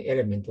and the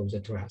element of the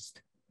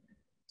trust.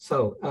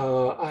 So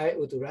I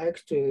would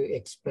like to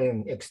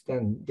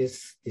extend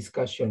this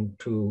discussion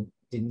to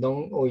the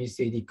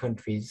non-OECD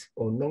countries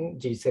or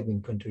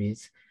non-G7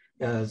 countries.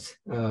 As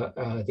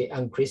the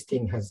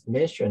Anne-Christine has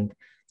mentioned,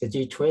 the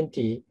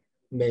G20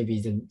 may be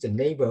the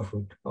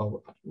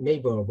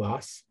neighbor of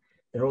us,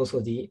 and also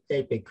the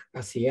APEC,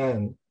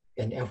 ASEAN,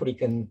 and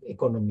African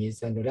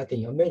economies and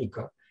Latin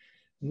America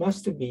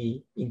must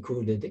be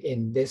included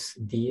in this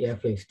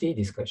DFFT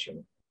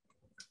discussion.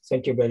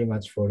 Thank you very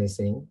much for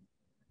listening.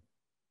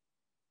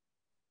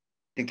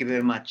 Thank you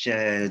very much,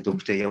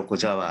 Dr.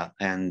 Yokozawa,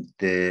 and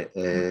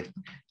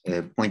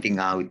pointing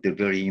out the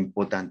very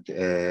important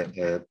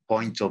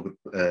points of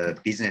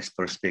business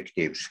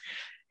perspectives.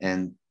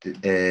 And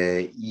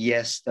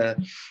yes,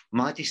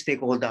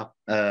 multi-stakeholder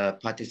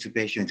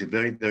participation is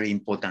very, very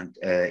important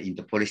in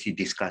the policy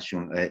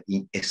discussion,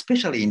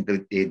 especially in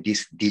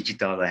this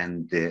digital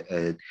and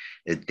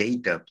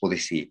data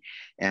policy.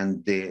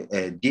 And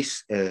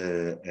this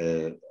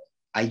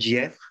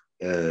IGF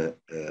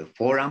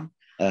forum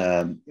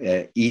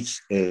is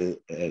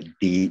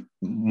the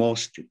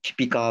most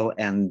typical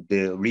and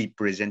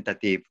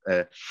representative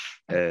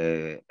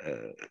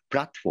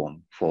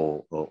platform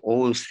for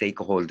all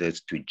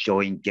stakeholders to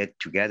join, get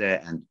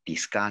together and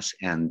discuss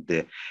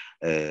and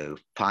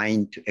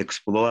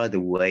explore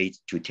the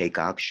ways to take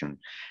action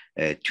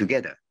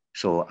together.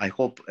 So I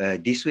hope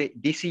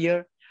this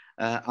year,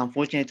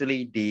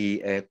 unfortunately,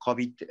 the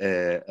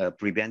COVID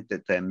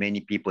prevented many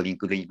people,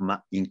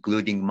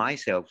 including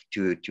myself,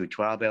 to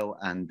travel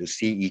and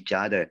see each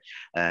other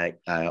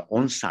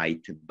on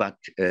site. But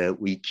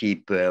we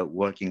keep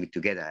working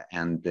together,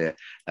 and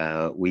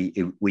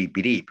we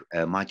believe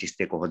a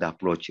multi-stakeholder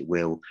approach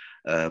will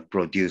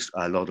produce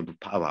a lot of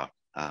power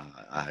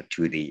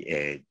to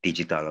the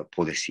digital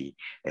policy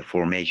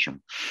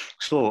formation.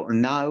 So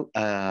now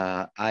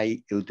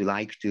I would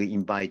like to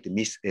invite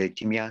Ms.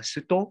 Timiya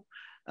Suto,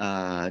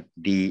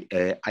 the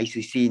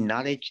ICC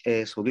Knowledge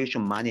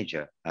Solution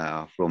Manager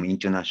from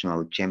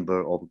International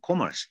Chamber of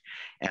Commerce.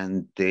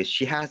 And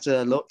she has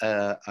a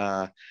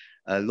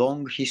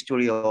long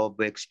history of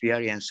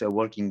experience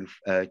working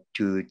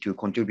to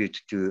contribute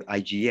to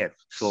IGF.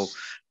 So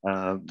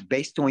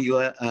based on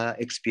your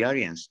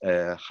experience,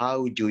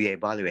 how do you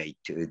evaluate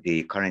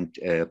the current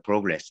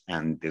progress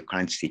and the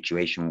current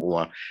situation,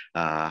 or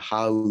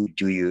how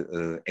do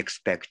you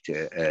expect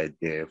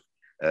the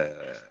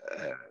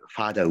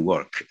further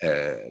work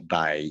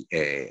by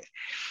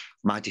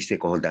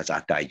multi-stakeholders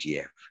at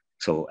IGF?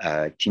 So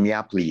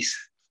Timiya, please.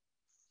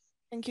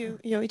 Thank you,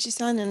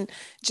 Yoichi-san, and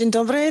dzień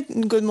dobry.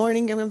 Good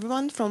morning,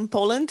 everyone from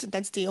Poland.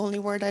 That's the only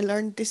word I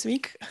learned this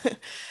week.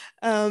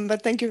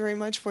 But thank you very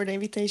much for the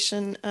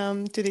invitation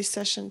to this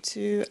session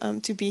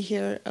to be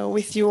here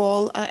with you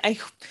all. I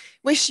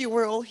wish you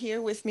were all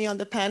here with me on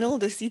the panel.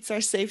 The seats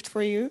are saved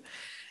for you.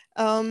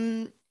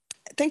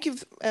 Thank you,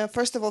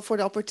 first of all, for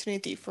the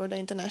opportunity for the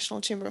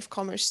International Chamber of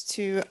Commerce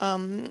to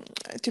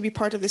be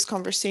part of this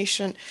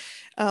conversation.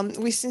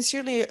 We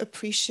sincerely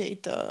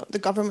appreciate the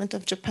government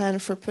of Japan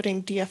for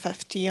putting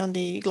DFFT on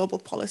the global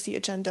policy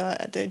agenda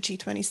at the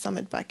G20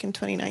 summit back in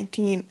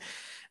 2019.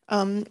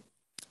 And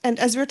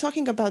as we're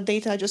talking about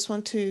data, I just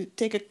want to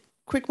take a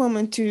quick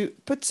moment to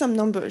put some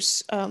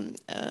numbers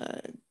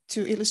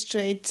to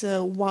illustrate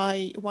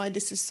why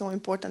this is so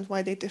important,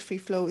 why data-free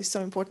flow is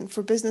so important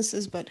for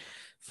businesses, but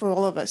for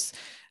all of us.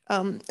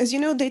 As you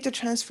know, data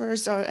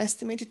transfers are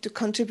estimated to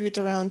contribute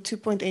around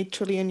 $2.8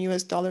 trillion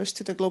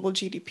to the global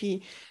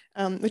GDP,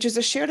 which is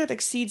a share that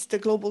exceeds the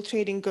global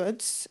trade in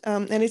goods,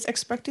 and it's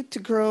expected to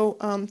grow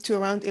to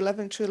around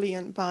 11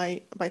 trillion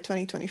by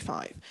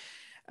 2025.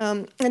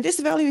 And this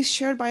value is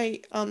shared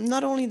by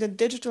not only the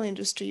digital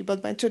industry,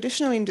 but by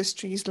traditional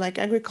industries like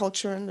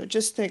agriculture and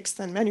logistics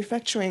and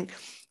manufacturing,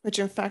 which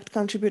in fact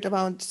contribute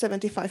about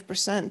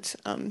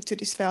 75% to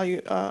this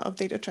value of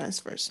data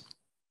transfers.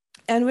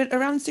 And with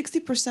around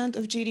 60%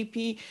 of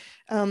GDP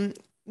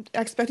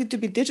expected to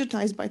be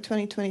digitized by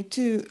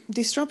 2022,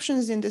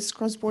 disruptions in this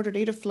cross-border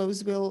data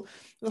flows will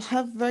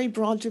have very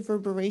broad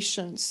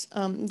reverberations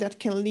that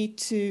can lead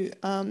to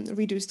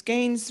reduced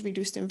gains,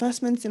 reduced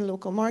investments in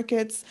local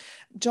markets,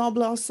 job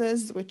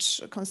losses,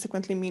 which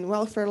consequently mean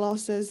welfare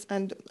losses,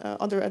 and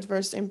other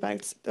adverse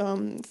impacts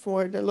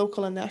for the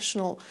local and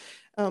national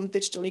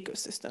digital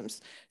ecosystems.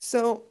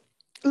 So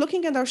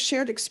looking at our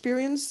shared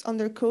experience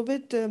under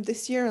COVID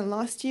this year and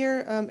last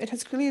year, it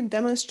has clearly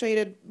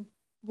demonstrated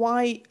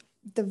why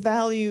the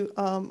value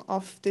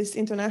of this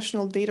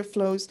international data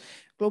flows,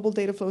 global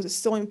data flows, is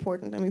so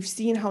important. And we've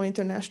seen how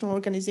international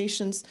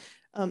organizations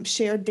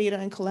share data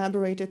and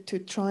collaborated to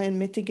try and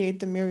mitigate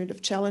the myriad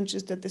of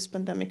challenges that this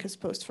pandemic has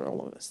posed for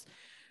all of us.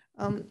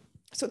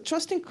 So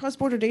trusting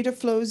cross-border data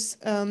flows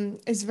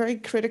is very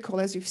critical,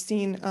 as you've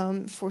seen,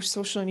 for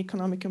social and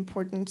economic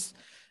importance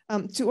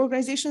to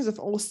organizations of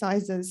all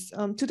sizes,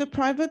 to the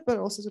private, but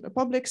also to the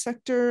public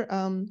sector,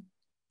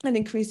 and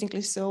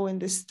increasingly so in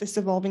this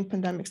evolving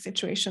pandemic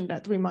situation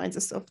that reminds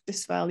us of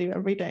this value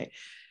every day.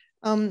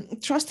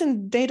 Trust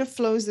in data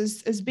flows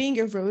is being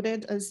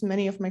eroded, as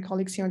many of my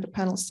colleagues here on the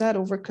panel said,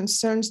 over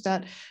concerns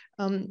that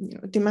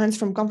demands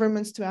from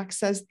governments to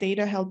access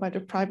data held by the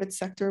private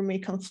sector may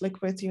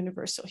conflict with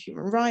universal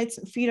human rights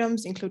and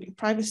freedoms, including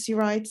privacy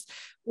rights,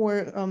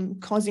 or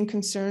causing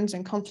concerns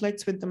and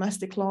conflicts with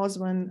domestic laws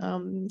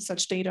when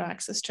such data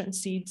access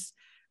transcends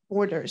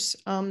borders.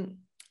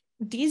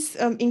 These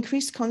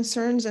increased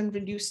concerns and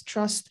reduced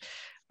trust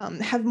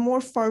have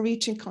more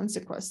far-reaching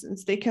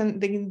consequences. They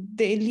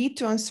lead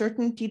to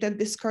uncertainty that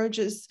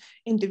discourages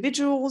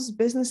individuals,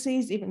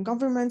 businesses, even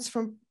governments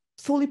from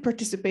fully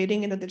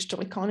participating in the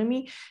digital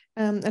economy,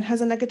 and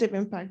has a negative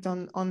impact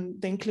on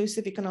the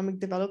inclusive economic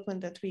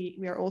development that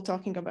we are all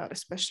talking about,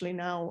 especially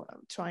now,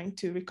 trying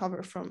to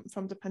recover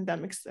from the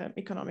pandemic's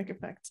economic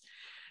effects.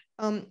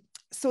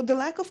 So the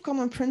lack of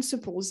common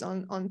principles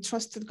on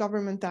trusted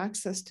government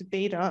access to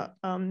data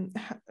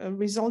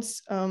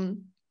results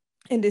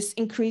in this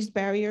increased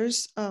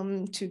barriers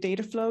to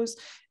data flows,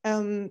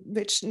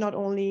 which not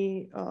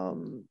only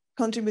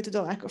contribute to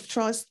the lack of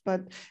trust,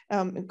 but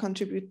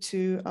contribute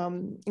to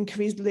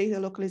increased data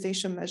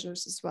localization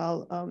measures as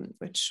well,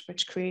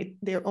 which create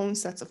their own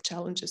sets of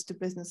challenges to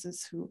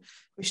businesses who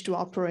wish to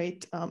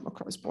operate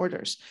across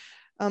borders.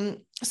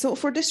 So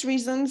for these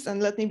reasons, and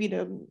let me be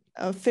the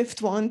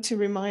fifth one to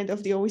remind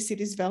of the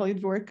OECD's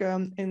valued work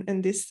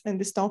in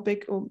this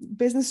topic,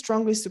 business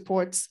strongly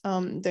supports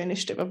the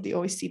initiative of the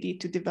OECD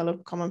to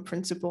develop common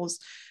principles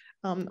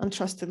on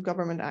trusted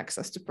government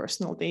access to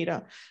personal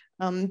data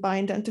by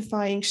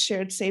identifying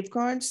shared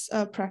safeguards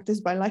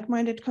practiced by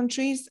like-minded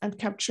countries and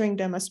capturing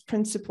them as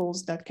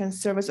principles that can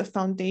serve as a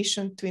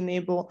foundation to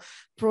enable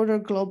broader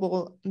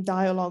global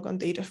dialogue on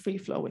data free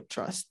flow with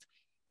trust.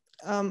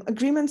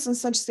 Agreements on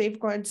such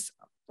safeguards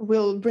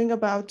will bring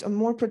about a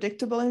more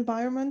predictable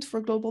environment for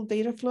global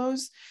data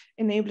flows,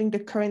 enabling the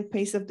current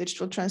pace of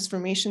digital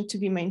transformation to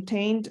be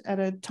maintained at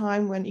a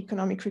time when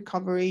economic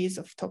recovery is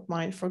of top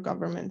mind for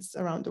governments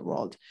around the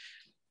world.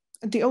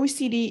 The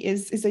OECD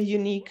is a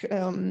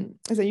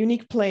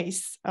unique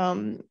place.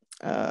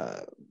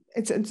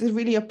 It's a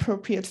really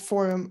appropriate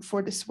forum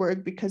for this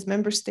work because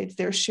member states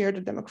there share the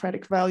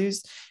democratic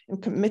values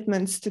and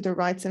commitments to the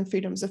rights and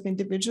freedoms of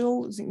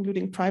individuals,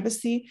 including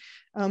privacy,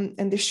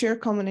 and they share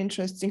common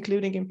interests,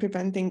 including in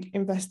preventing,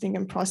 investing,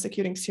 and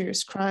prosecuting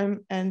serious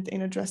crime and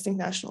in addressing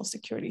national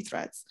security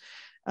threats.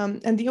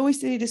 And the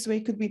OECD this way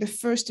could be the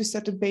first to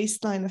set a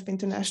baseline of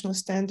international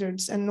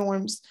standards and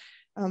norms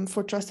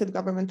for trusted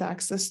government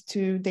access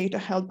to data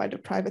held by the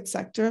private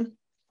sector,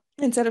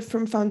 and set a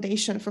firm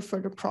foundation for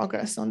further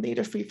progress on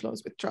data free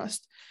flows with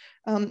trust.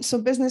 So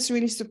business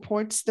really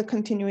supports the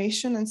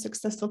continuation and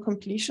successful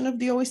completion of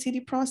the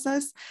OECD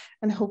process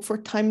and hope for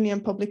timely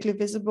and publicly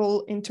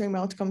visible interim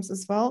outcomes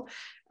as well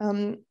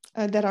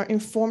that are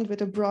informed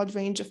with a broad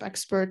range of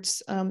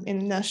experts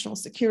in national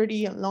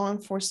security and law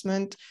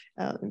enforcement,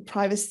 and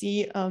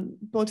privacy,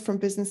 both from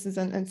businesses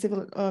and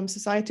civil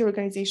society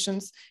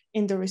organizations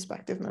in the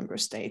respective member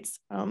states.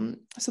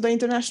 So the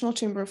International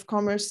Chamber of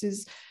Commerce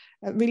is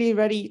really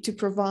ready to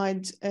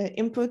provide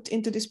input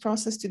into this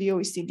process to the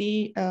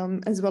OECD,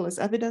 as well as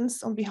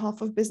evidence on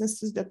behalf of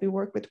businesses that we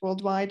work with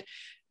worldwide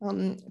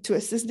to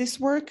assist this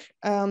work,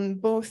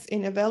 both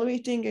in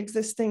evaluating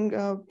existing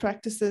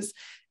practices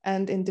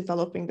and in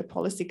developing the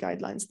policy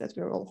guidelines that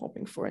we're all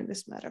hoping for in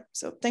this matter.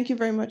 So thank you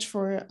very much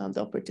for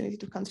the opportunity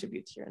to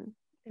contribute here. And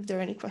if there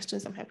are any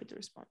questions, I'm happy to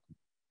respond.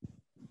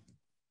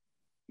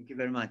 Thank you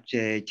very much,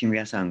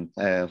 Chimiya-san,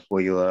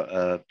 for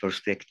your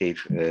perspective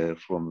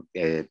from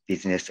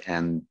business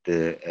and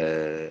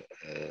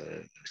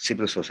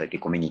civil society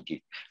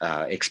community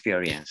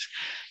experience.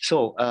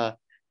 So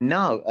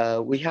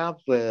now we have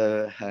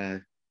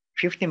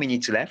 50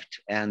 minutes left,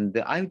 and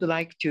I would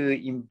like to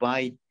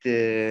invite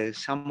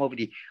some of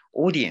the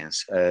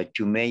audience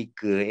to make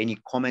any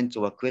comments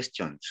or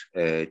questions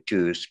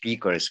to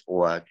speakers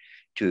or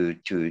to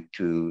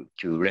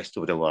rest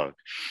of the world.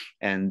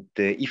 And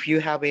if you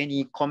have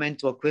any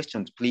comments or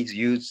questions, please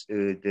use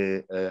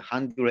the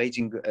hand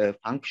raising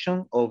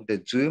function of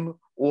the Zoom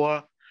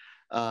or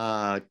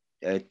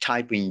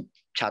type in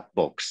chat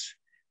box.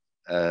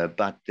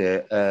 But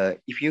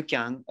if you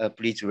can,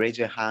 please raise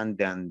your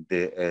hand and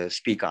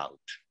speak out.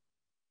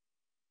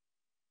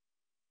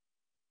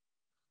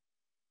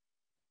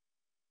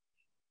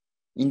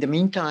 In the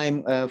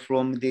meantime,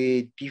 from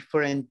the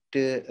different,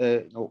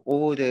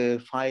 all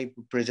the 5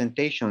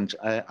 presentations,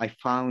 I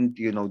found,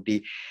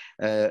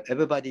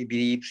 everybody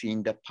believes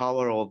in the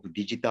power of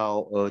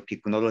digital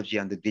technology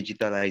and the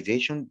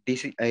digitalization.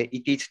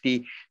 It is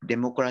the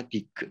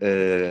democratic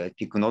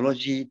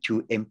technology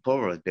to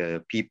empower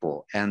the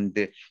people,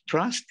 and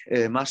trust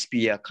must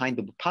be a kind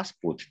of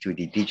passport to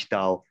the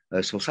digital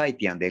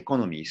society and the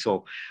economy.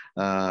 So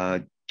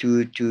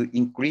to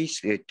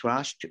increase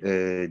trust,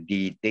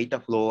 the data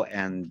flow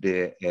and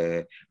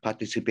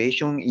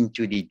participation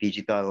into the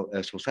digital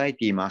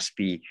society must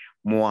be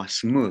more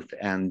smooth,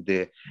 and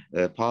the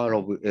power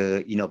of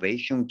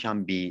innovation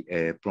can be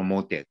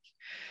promoted.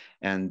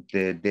 And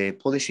the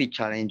policy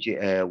challenge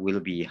will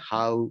be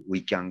how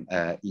we can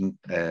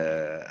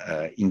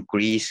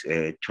increase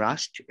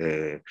trust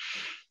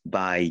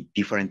by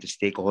different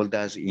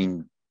stakeholders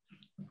in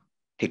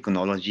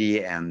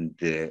technology and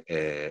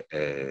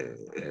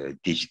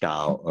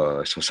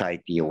digital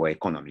society or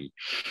economy.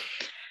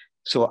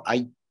 So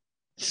I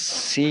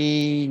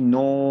see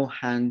no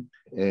hand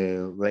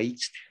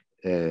raised,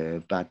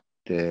 but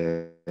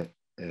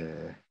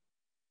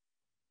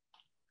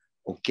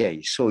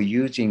okay, so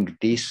using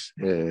this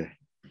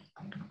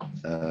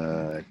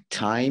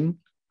time,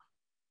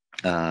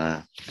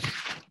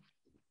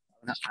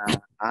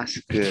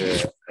 ask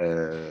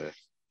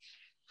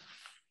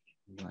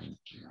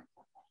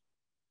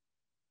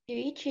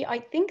Yuichi, I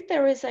think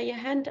there is a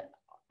hand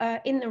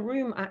in the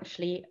room,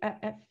 actually,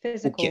 a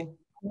physical. Okay.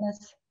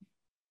 Yes,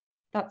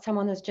 that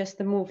someone has just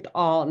moved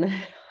on.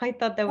 I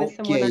thought there was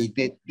someone.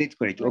 Okay, that's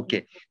great.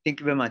 Okay, thank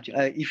you very much.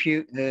 If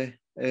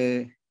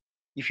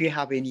you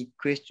have any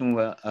question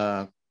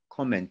or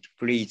comment,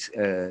 please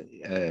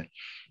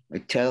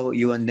tell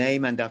your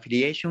name and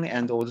affiliation,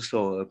 and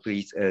also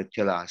please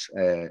tell us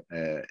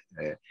the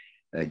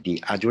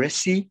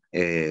address of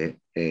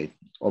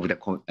the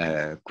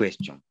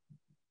question.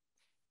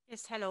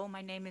 Yes, hello,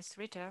 my name is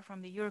Rita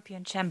from the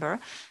European Chamber,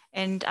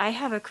 and I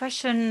have a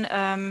question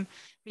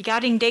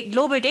regarding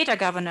global data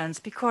governance,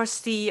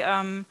 because the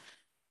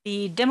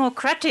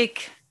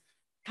democratic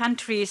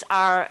countries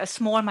are a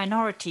small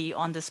minority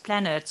on this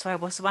planet. So I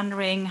was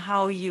wondering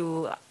how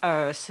you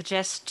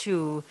suggest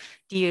to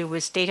deal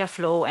with data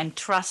flow and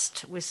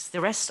trust with the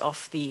rest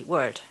of the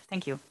world.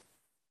 Thank you.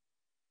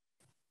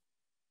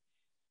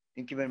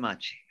 Thank you very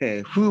much.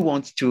 Who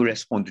wants to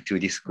respond to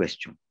this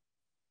question?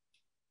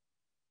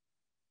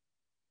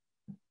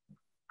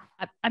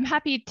 I'm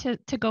happy to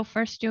go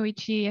first,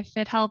 Yoichi, if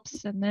it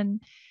helps, and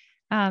then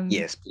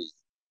yes, please.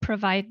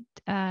 Provide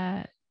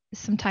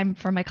some time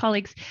for my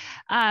colleagues.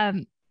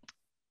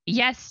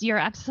 Yes, you're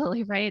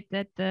absolutely right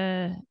that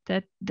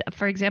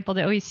for example,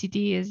 the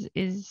OECD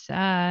is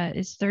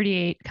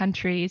 38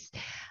 countries,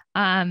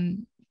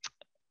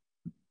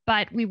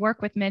 but we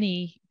work with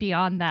many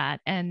beyond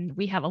that, and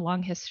we have a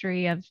long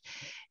history of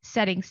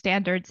setting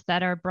standards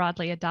that are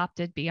broadly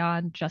adopted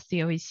beyond just the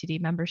OECD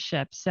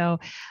membership. So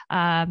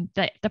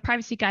the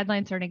privacy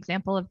guidelines are an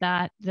example of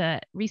that. The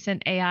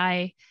recent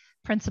AI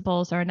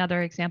principles are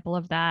another example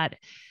of that.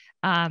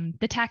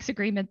 The tax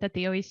agreement that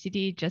the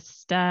OECD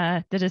just,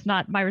 that is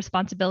not my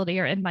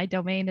responsibility or in my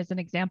domain, is an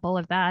example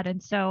of that.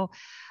 And so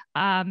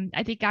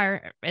I think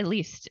our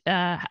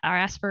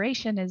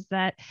aspiration is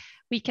that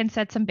we can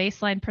set some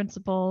baseline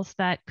principles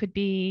that could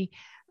be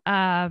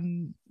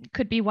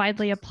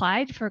widely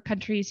applied for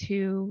countries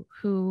who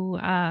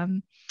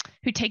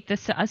take a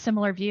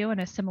similar view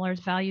and a similar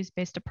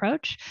values-based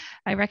approach.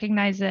 I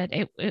recognize that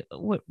it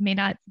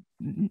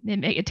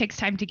takes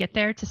time to get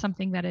there to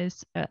something that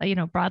is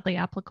broadly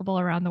applicable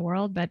around the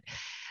world, but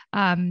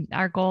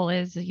our goal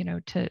is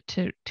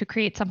to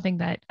create something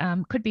that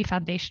could be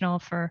foundational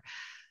for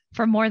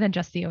more than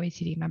just the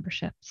OECD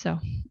membership. So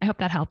I hope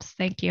that helps.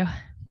 Thank you.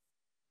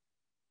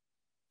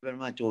 Very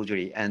much,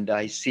 Audrey. And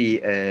I see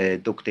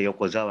Dr.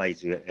 Yokozawa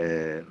is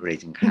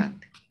raising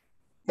hand.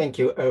 Thank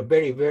you. A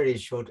very, very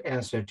short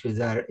answer to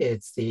that.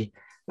 It's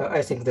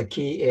I think the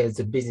key is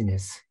the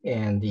business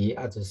and the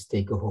other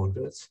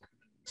stakeholders.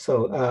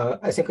 So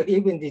I think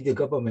even the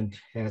government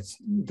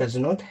does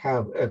not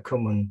have a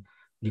common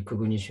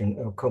recognition,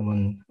 a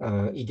common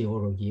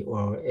ideology,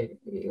 or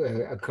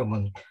a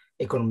common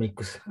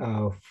economic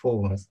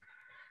forms,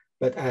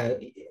 but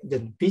the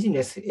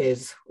business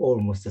is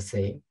almost the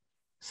same.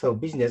 So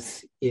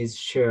business is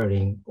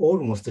sharing,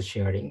 almost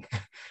sharing.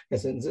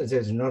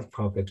 There's not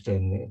perfect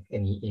in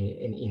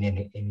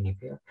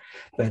anywhere,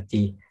 but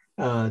the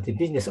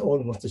business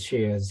almost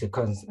shares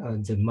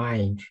the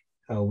mind.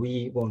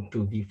 We want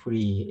to be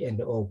free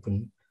and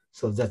open,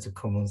 so that's a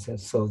common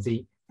sense. So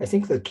I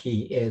think the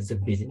key is the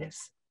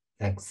business.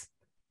 Thanks.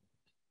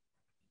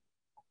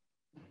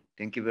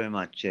 Thank you very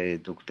much,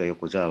 Dr.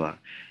 Yokozawa.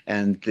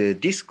 And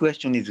this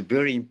question is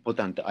very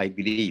important, I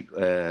believe.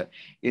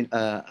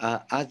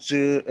 As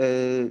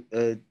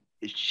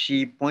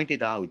she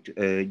pointed out,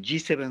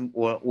 G7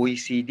 or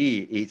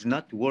OECD is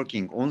not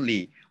working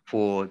only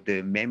for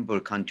the member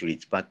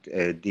countries, but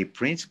the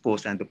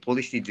principles and the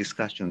policy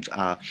discussions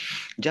are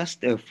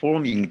just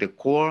forming the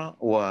core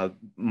or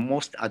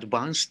most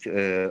advanced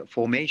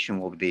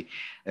formation of the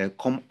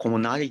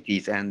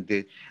commonalities,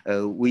 and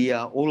we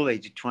are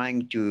always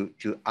trying to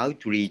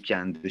outreach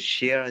and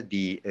share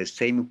the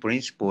same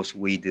principles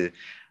with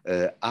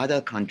other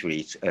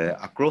countries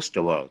across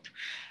the world.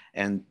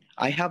 And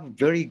I have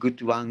very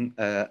good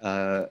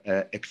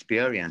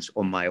experience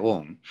on my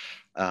own.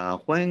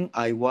 When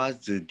I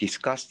was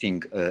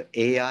discussing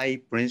AI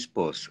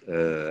principles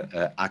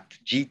at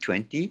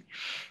G20,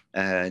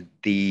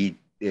 the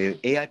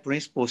AI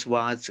principles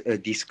was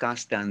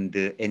discussed and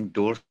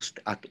endorsed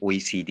at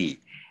OECD,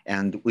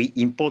 and we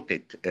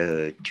imported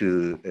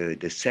to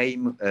the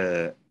same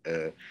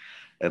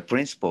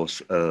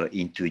principles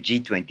into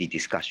G20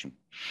 discussion.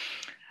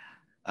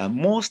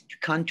 most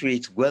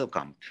countries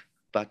welcomed,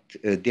 but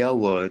there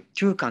were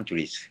 2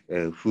 countries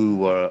who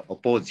were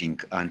opposing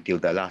until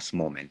the last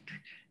moment.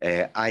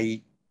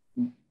 I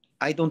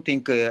don't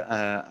think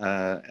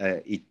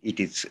it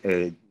is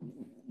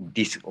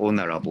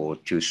dishonorable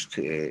to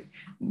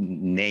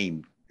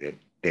name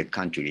the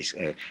countries.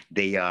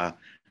 They are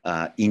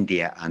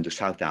India and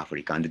South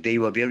Africa, and they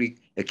were very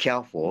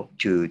careful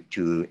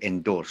to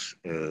endorse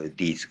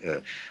these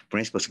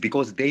principles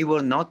because they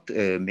were not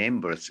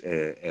members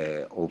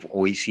of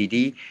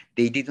OECD.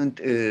 They didn't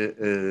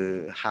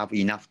have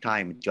enough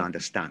time to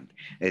understand.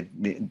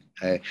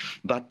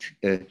 But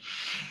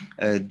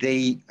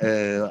they,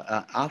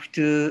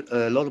 after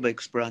a lot of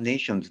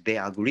explanations, they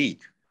agreed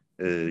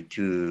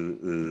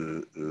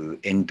to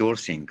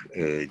endorsing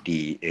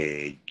the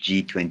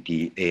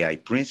G20 AI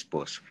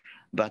principles.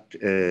 But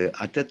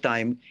at that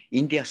time,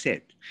 India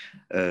said,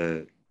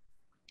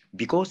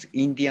 because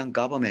Indian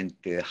government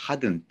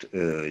hadn't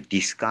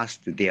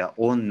discussed their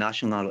own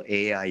national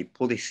AI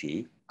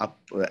policy up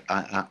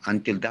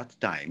until that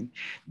time,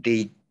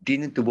 they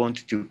didn't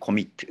want to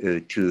commit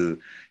to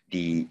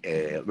the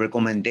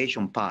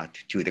recommendation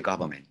part to the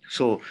government.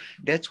 So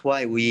that's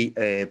why we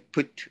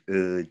put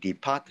the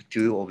part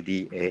 2 of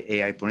the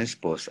AI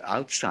principles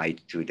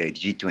outside to the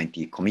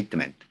G20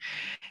 commitment.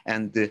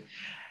 And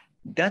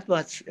that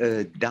was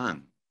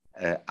done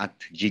at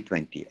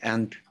G20.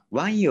 And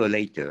 1 year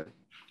later,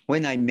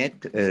 when I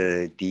met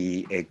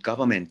the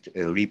government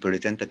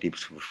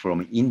representatives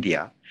from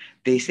India,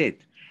 they said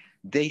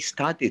they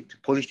started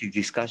policy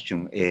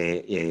discussion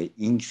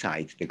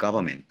inside the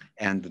government,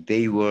 and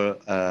they were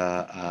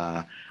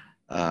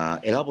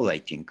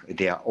elaborating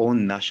their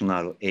own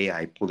national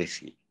AI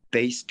policy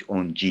based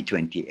on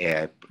G20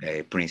 AI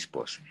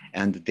principles.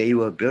 And they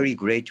were very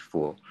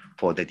grateful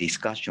for the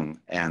discussion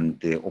and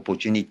the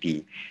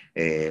opportunity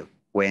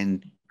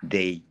when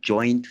they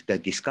joined the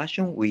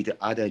discussion with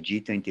other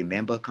G20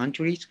 member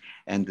countries,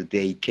 and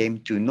they came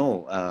to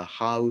know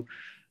how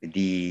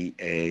the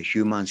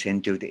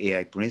human-centered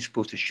AI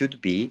principles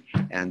should be,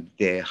 and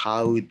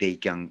how they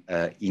can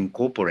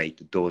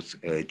incorporate those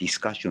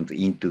discussions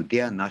into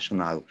their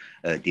national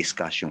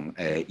discussion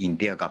in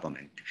their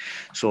government.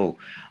 So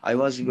I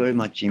was very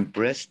much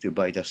impressed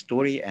by the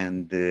story,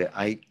 and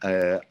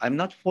I'm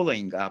not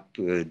following up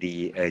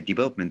the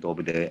development of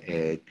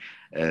the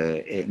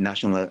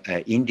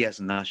India's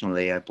national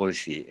AI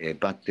policy,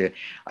 but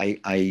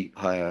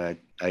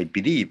I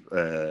believe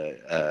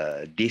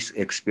this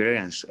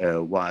experience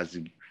was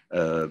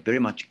very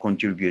much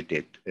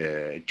contributed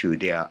to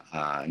their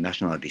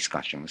national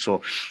discussion.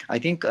 So I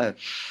think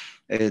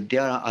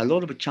there are a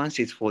lot of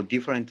chances for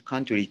different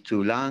countries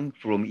to learn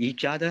from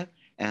each other,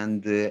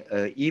 and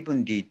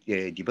even the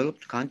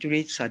developed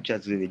countries, such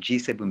as the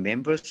G7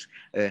 members,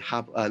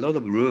 have a lot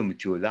of room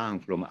to learn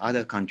from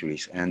other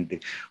countries. And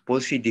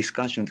policy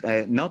discussions,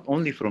 not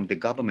only from the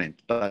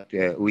government, but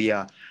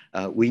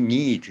we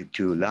need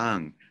to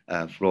learn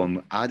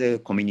from other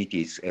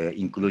communities,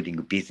 including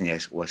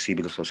business or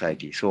civil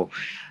society. So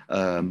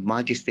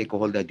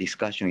multi-stakeholder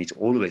discussion is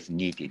always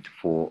needed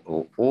for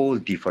all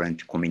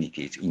different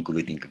communities,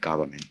 including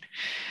government.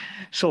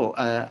 So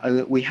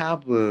we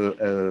have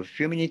a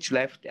few minutes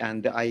left,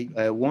 and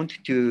I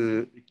want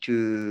to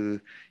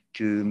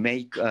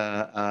make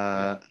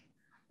a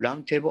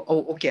roundtable.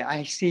 Oh, okay,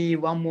 I see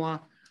one more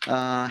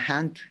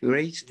hand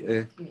raised.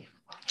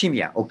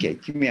 Timia, okay,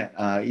 Timia,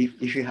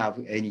 if you have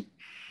any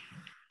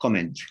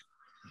comment.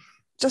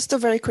 Just a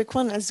very quick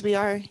one, as we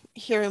are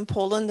here in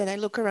Poland and I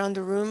look around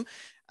the room.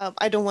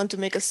 I don't want to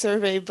make a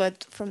survey,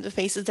 but from the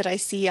faces that I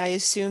see, I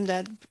assume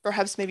that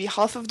perhaps maybe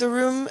half of the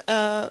room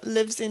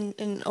lives in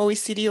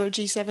OECD or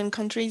G7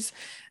 countries.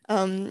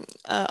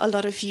 A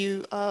lot of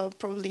you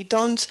probably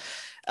don't.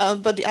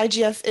 But the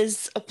IGF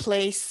is a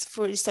place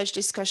for such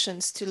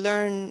discussions to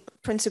learn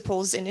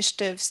principles,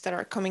 initiatives that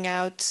are coming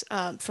out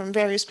from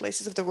various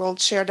places of the world,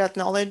 share that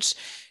knowledge,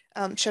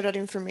 share that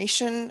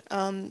information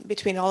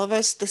between all of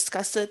us,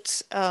 discuss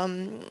it,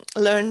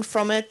 learn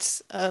from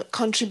it,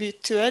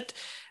 contribute to it,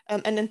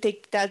 and then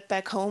take that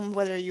back home,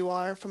 whether you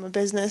are from a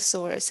business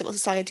or a civil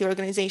society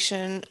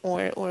organization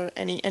or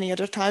any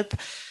other type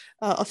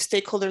of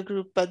stakeholder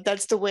group. But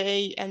that's the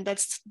way, and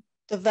that's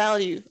the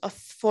value of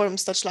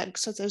forums such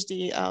as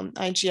the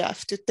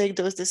IGF, to take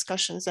those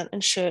discussions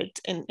and share it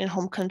in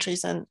home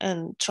countries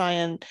and try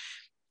and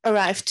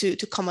arrive to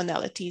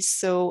commonalities.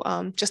 So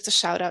just a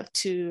shout out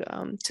to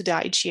the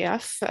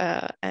IGF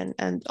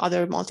and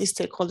other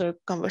multi-stakeholder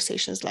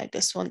conversations like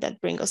this one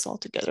that bring us all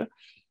together.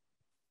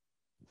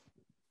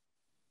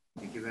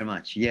 Thank you very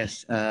much.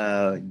 Yes,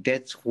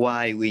 that's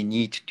why we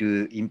need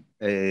to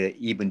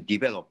even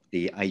develop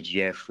the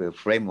IGF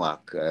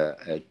framework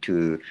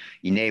to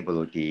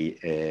enable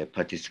the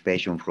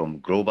participation from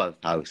Global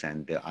South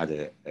and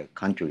other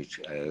countries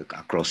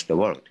across the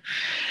world.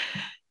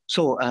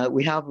 So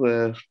we have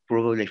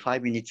probably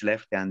 5 minutes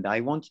left, and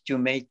I want to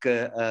make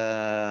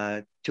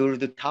tour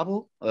de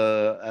table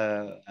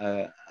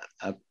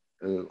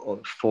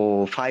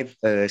for 5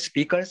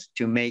 speakers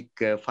to make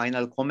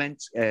final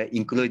comments,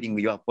 including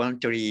your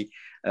voluntary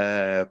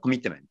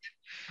commitment.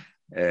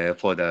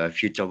 for the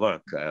future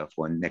work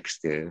for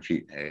next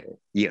few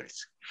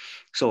years.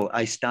 So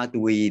I start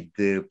with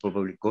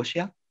probably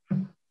Gosia.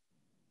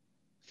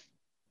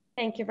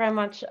 Thank you very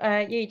much,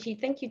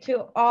 Yuichi. Thank you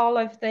to all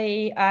of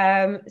the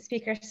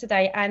speakers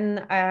today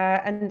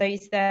and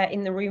those there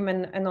in the room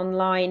and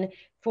online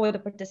for the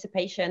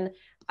participation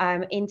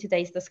in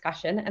today's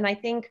discussion. And I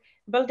think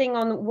building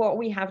on what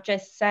we have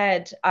just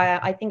said,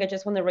 I think I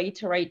just want to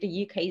reiterate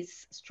the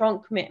UK's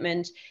strong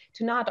commitment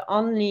to not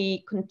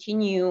only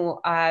continue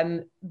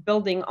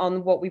building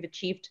on what we've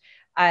achieved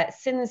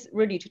since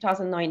really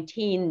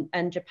 2019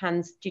 and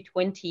Japan's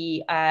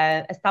G20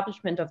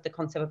 establishment of the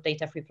concept of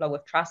data free flow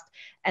of trust,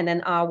 and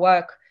then our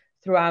work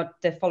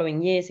throughout the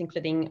following years,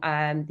 including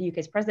the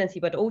UK's presidency,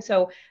 but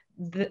also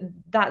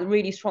that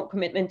really strong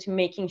commitment to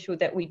making sure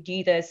that we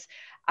do this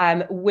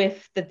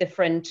with the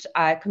different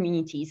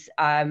communities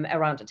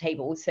around the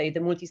table. So the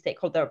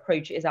multi-stakeholder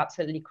approach is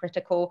absolutely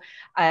critical,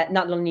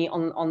 not only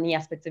on the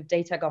aspects of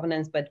data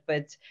governance, but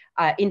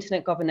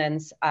internet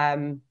governance,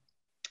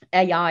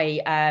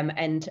 AI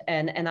and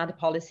other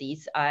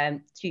policies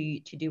to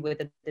do with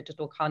the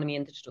digital economy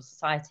and digital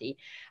society.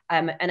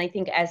 And I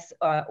think as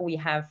we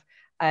have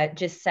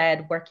just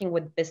said, working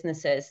with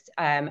businesses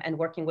and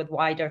working with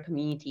wider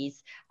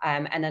communities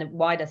and a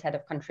wider set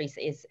of countries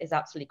is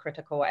absolutely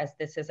critical, as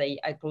this is a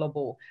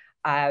global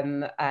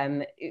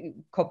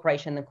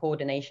cooperation and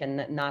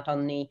coordination, not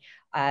only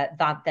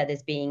that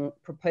is being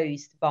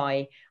proposed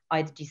by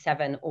either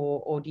G7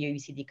 or the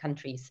OECD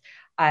countries.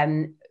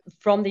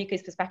 From the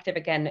UK's perspective,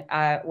 again,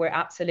 we're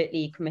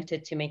absolutely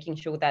committed to making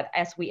sure that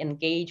as we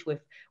engage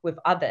with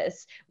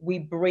others, we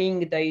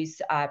bring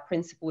those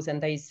principles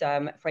and those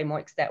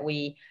frameworks that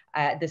we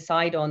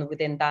decide on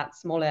within that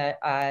smaller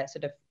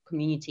sort of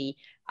community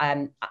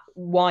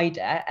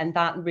wider, and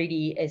that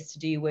really is to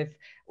do with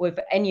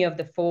any of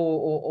the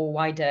four or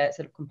wider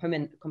sort of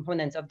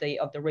components of the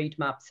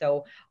roadmap.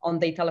 So on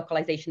data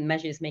localization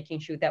measures, making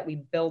sure that we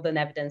build an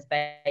evidence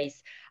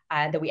base,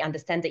 that we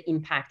understand the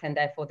impact, and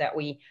therefore that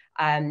we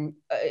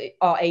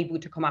are able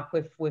to come up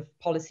with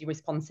policy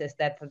responses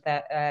that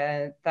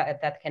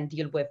can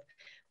deal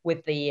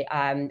with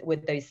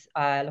those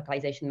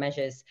localization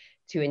measures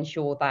to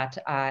ensure that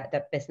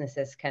that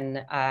businesses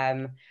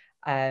can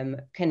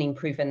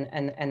improve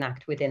and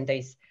act within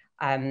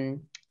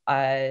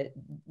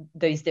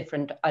those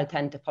different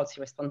alternative policy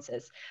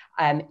responses.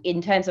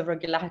 In terms of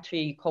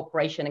regulatory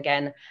cooperation,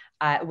 again,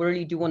 we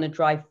really do want to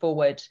drive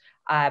forward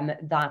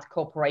that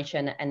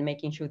cooperation and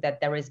making sure that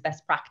there is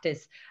best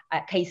practice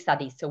case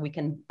studies, so we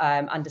can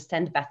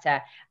understand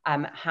better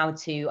how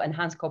to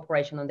enhance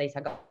cooperation on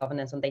data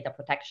governance, on data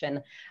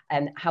protection,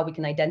 and how we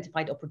can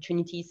identify the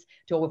opportunities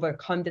to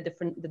overcome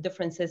the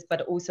differences,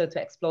 but also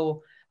to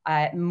explore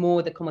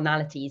more the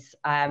commonalities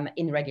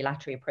in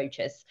regulatory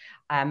approaches.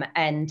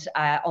 And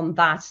on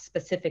that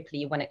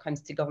specifically, when it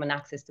comes to government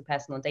access to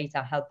personal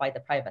data held by the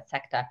private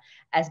sector,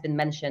 as been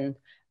mentioned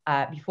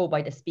before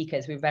by the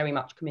speakers, we're very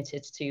much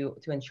committed to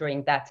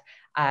ensuring that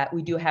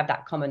we do have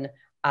that common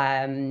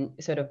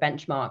sort of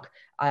benchmark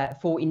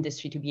for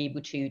industry to be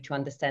able to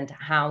understand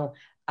how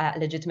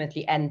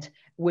legitimately and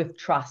with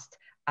trust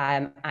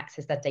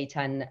access that data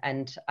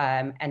and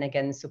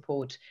again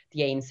support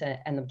the aims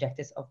and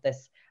objectives of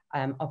this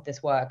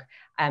work.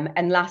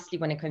 And lastly,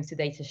 when it comes to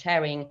data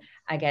sharing,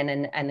 again,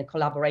 and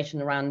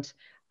collaboration around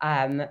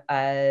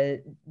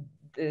the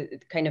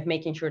kind of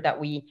making sure that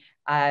we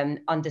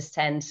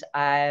understand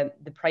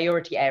the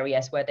priority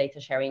areas where data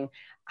sharing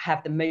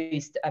have the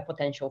most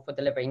potential for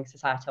delivering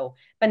societal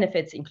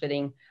benefits,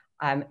 including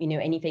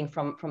anything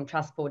from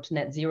transport,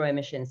 net zero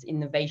emissions,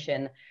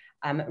 innovation,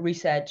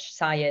 research,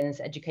 science,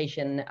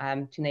 education,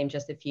 to name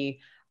just a few.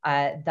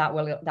 That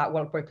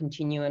work will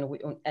continue,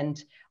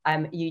 and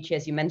Yuichi,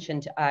 as you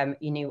mentioned,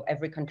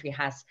 every country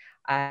has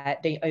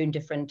their own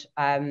different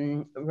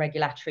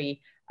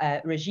regulatory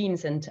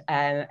regimes,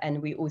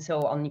 and we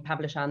also only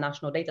published our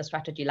national data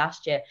strategy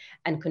last year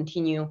and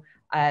continue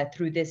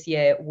through this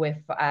year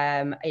with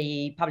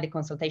a public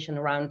consultation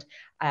around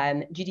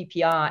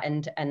GDPR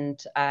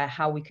and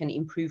how we can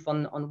improve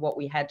on what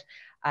we had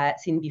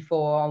seen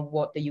before,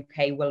 what the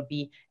UK will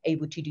be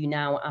able to do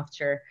now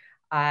after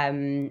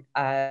the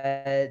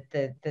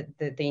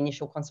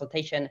initial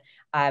consultation.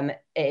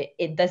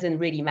 It doesn't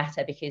really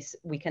matter because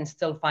we can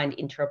still find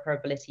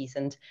interoperabilities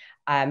and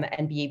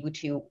be able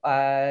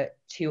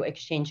to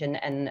exchange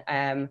and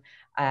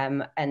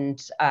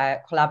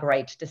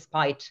collaborate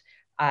despite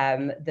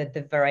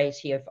the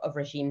variety of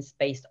regimes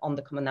based on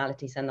the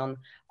commonalities and on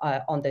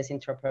those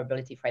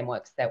interoperability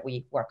frameworks that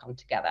we work on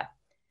together.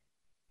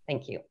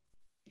 Thank you.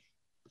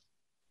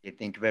 Okay,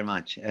 thank you very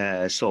much.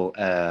 So,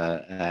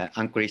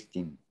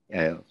 Anne-Christine,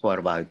 what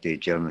about the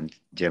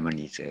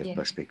Germany's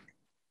perspective?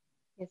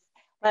 Yes.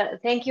 Well,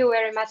 thank you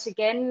very much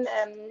again.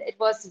 It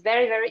was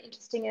very, very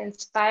interesting and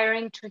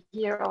inspiring to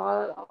hear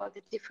all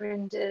the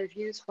different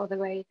views for the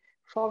way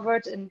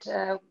forward and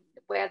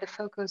where the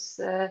focus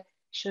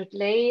should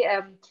lay.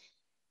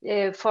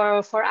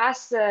 For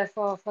us,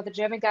 for the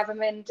German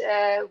government,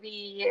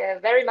 we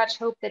very much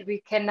hope that we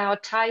can now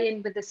tie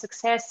in with the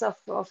success of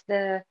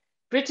the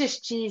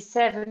British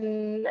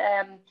G7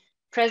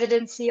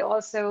 presidency,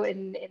 also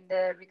in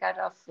the regard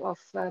of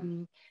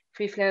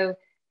free flow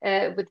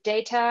with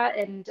data.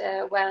 And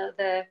well,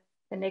 the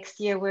next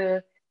year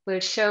will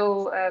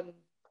show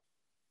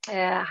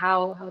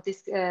how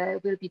this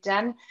will be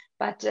done.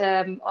 But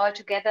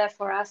altogether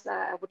for us,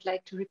 I would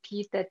like to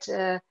repeat that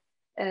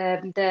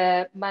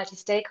the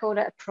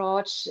multi-stakeholder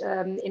approach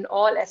in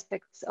all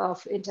aspects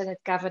of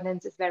internet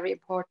governance is very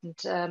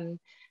important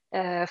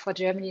for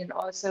Germany, and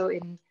also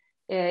in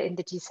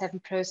the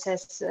G7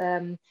 process.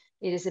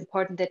 It is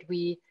important that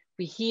we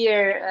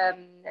hear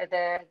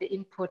the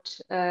input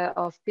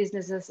of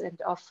businesses and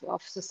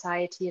of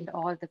society and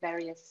all the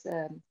various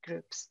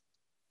groups.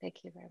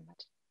 Thank you very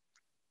much.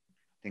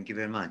 Thank you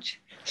very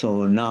much.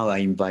 So now I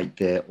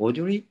invite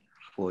Audrey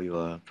for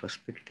your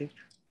perspective.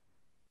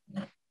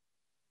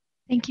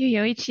 Thank you,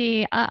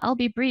 Yoichi. I'll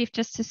be brief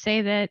just to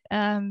say that,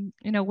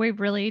 we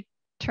really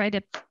try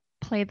to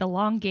play the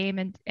long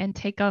game and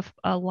take a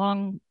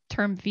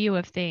long-term view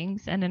of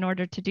things. And in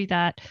order to do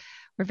that,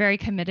 we're very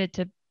committed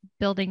to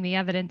building the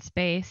evidence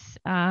base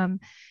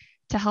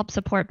to help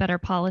support better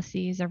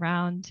policies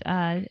around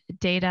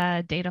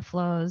data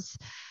flows,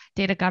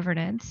 data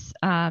governance.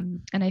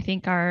 And I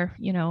think our,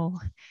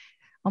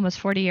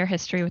 almost 40-year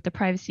history with the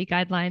privacy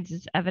guidelines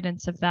is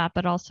evidence of that,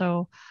 but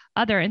also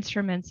other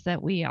instruments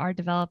that we are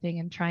developing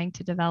and trying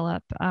to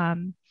develop.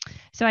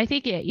 So I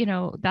think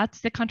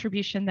that's the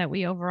contribution that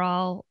we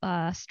overall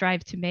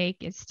strive to make,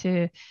 is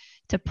to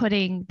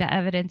putting the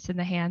evidence in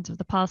the hands of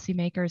the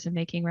policymakers and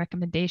making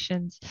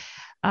recommendations,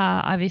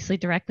 obviously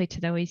directly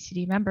to the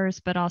OECD members,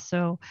 but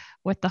also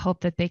with the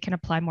hope that they can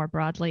apply more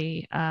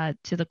broadly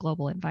to the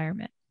global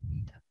environment.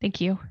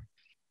 Thank you.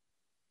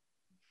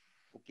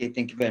 Okay,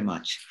 thank you very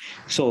much.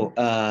 So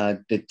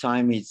the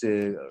time is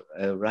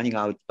running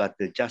out, but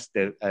just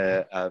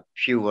a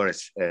few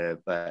words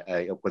by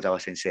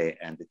Yokozawa-sensei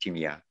and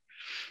Timiya.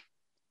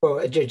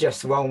 Well,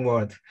 just one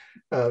word.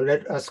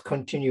 Let us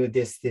continue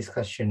this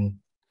discussion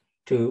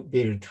to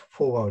build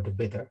forward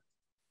better.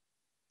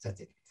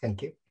 That's it.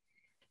 Thank you.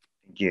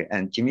 Thank you.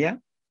 And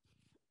Timiya?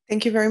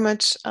 Thank you very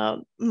much.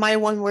 My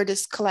one word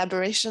is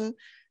collaboration.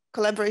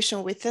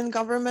 Collaboration within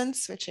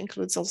governments, which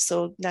includes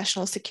also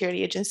national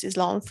security agencies,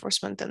 law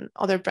enforcement, and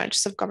other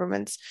branches of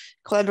governments.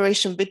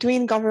 Collaboration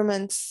between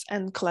governments,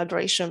 and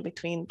collaboration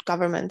between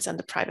governments and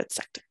the private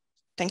sector.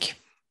 Thank you.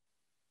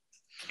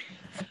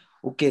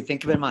 Okay,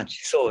 thank you very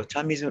much. So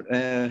time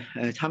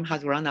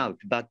has run out,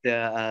 but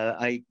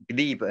I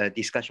believe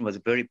discussion was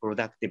very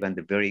productive and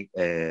very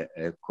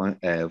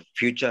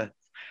future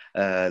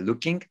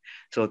looking.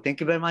 So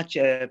thank you very much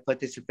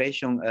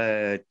participation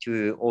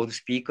to all the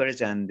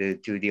speakers and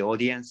to the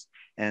audience.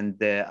 And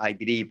I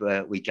believe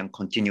we can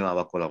continue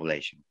our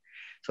collaboration.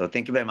 So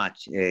thank you very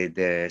much.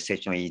 The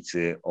session is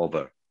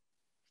over.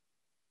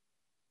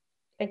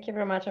 Thank you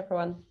very much,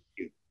 everyone.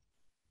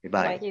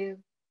 Goodbye. Thank you.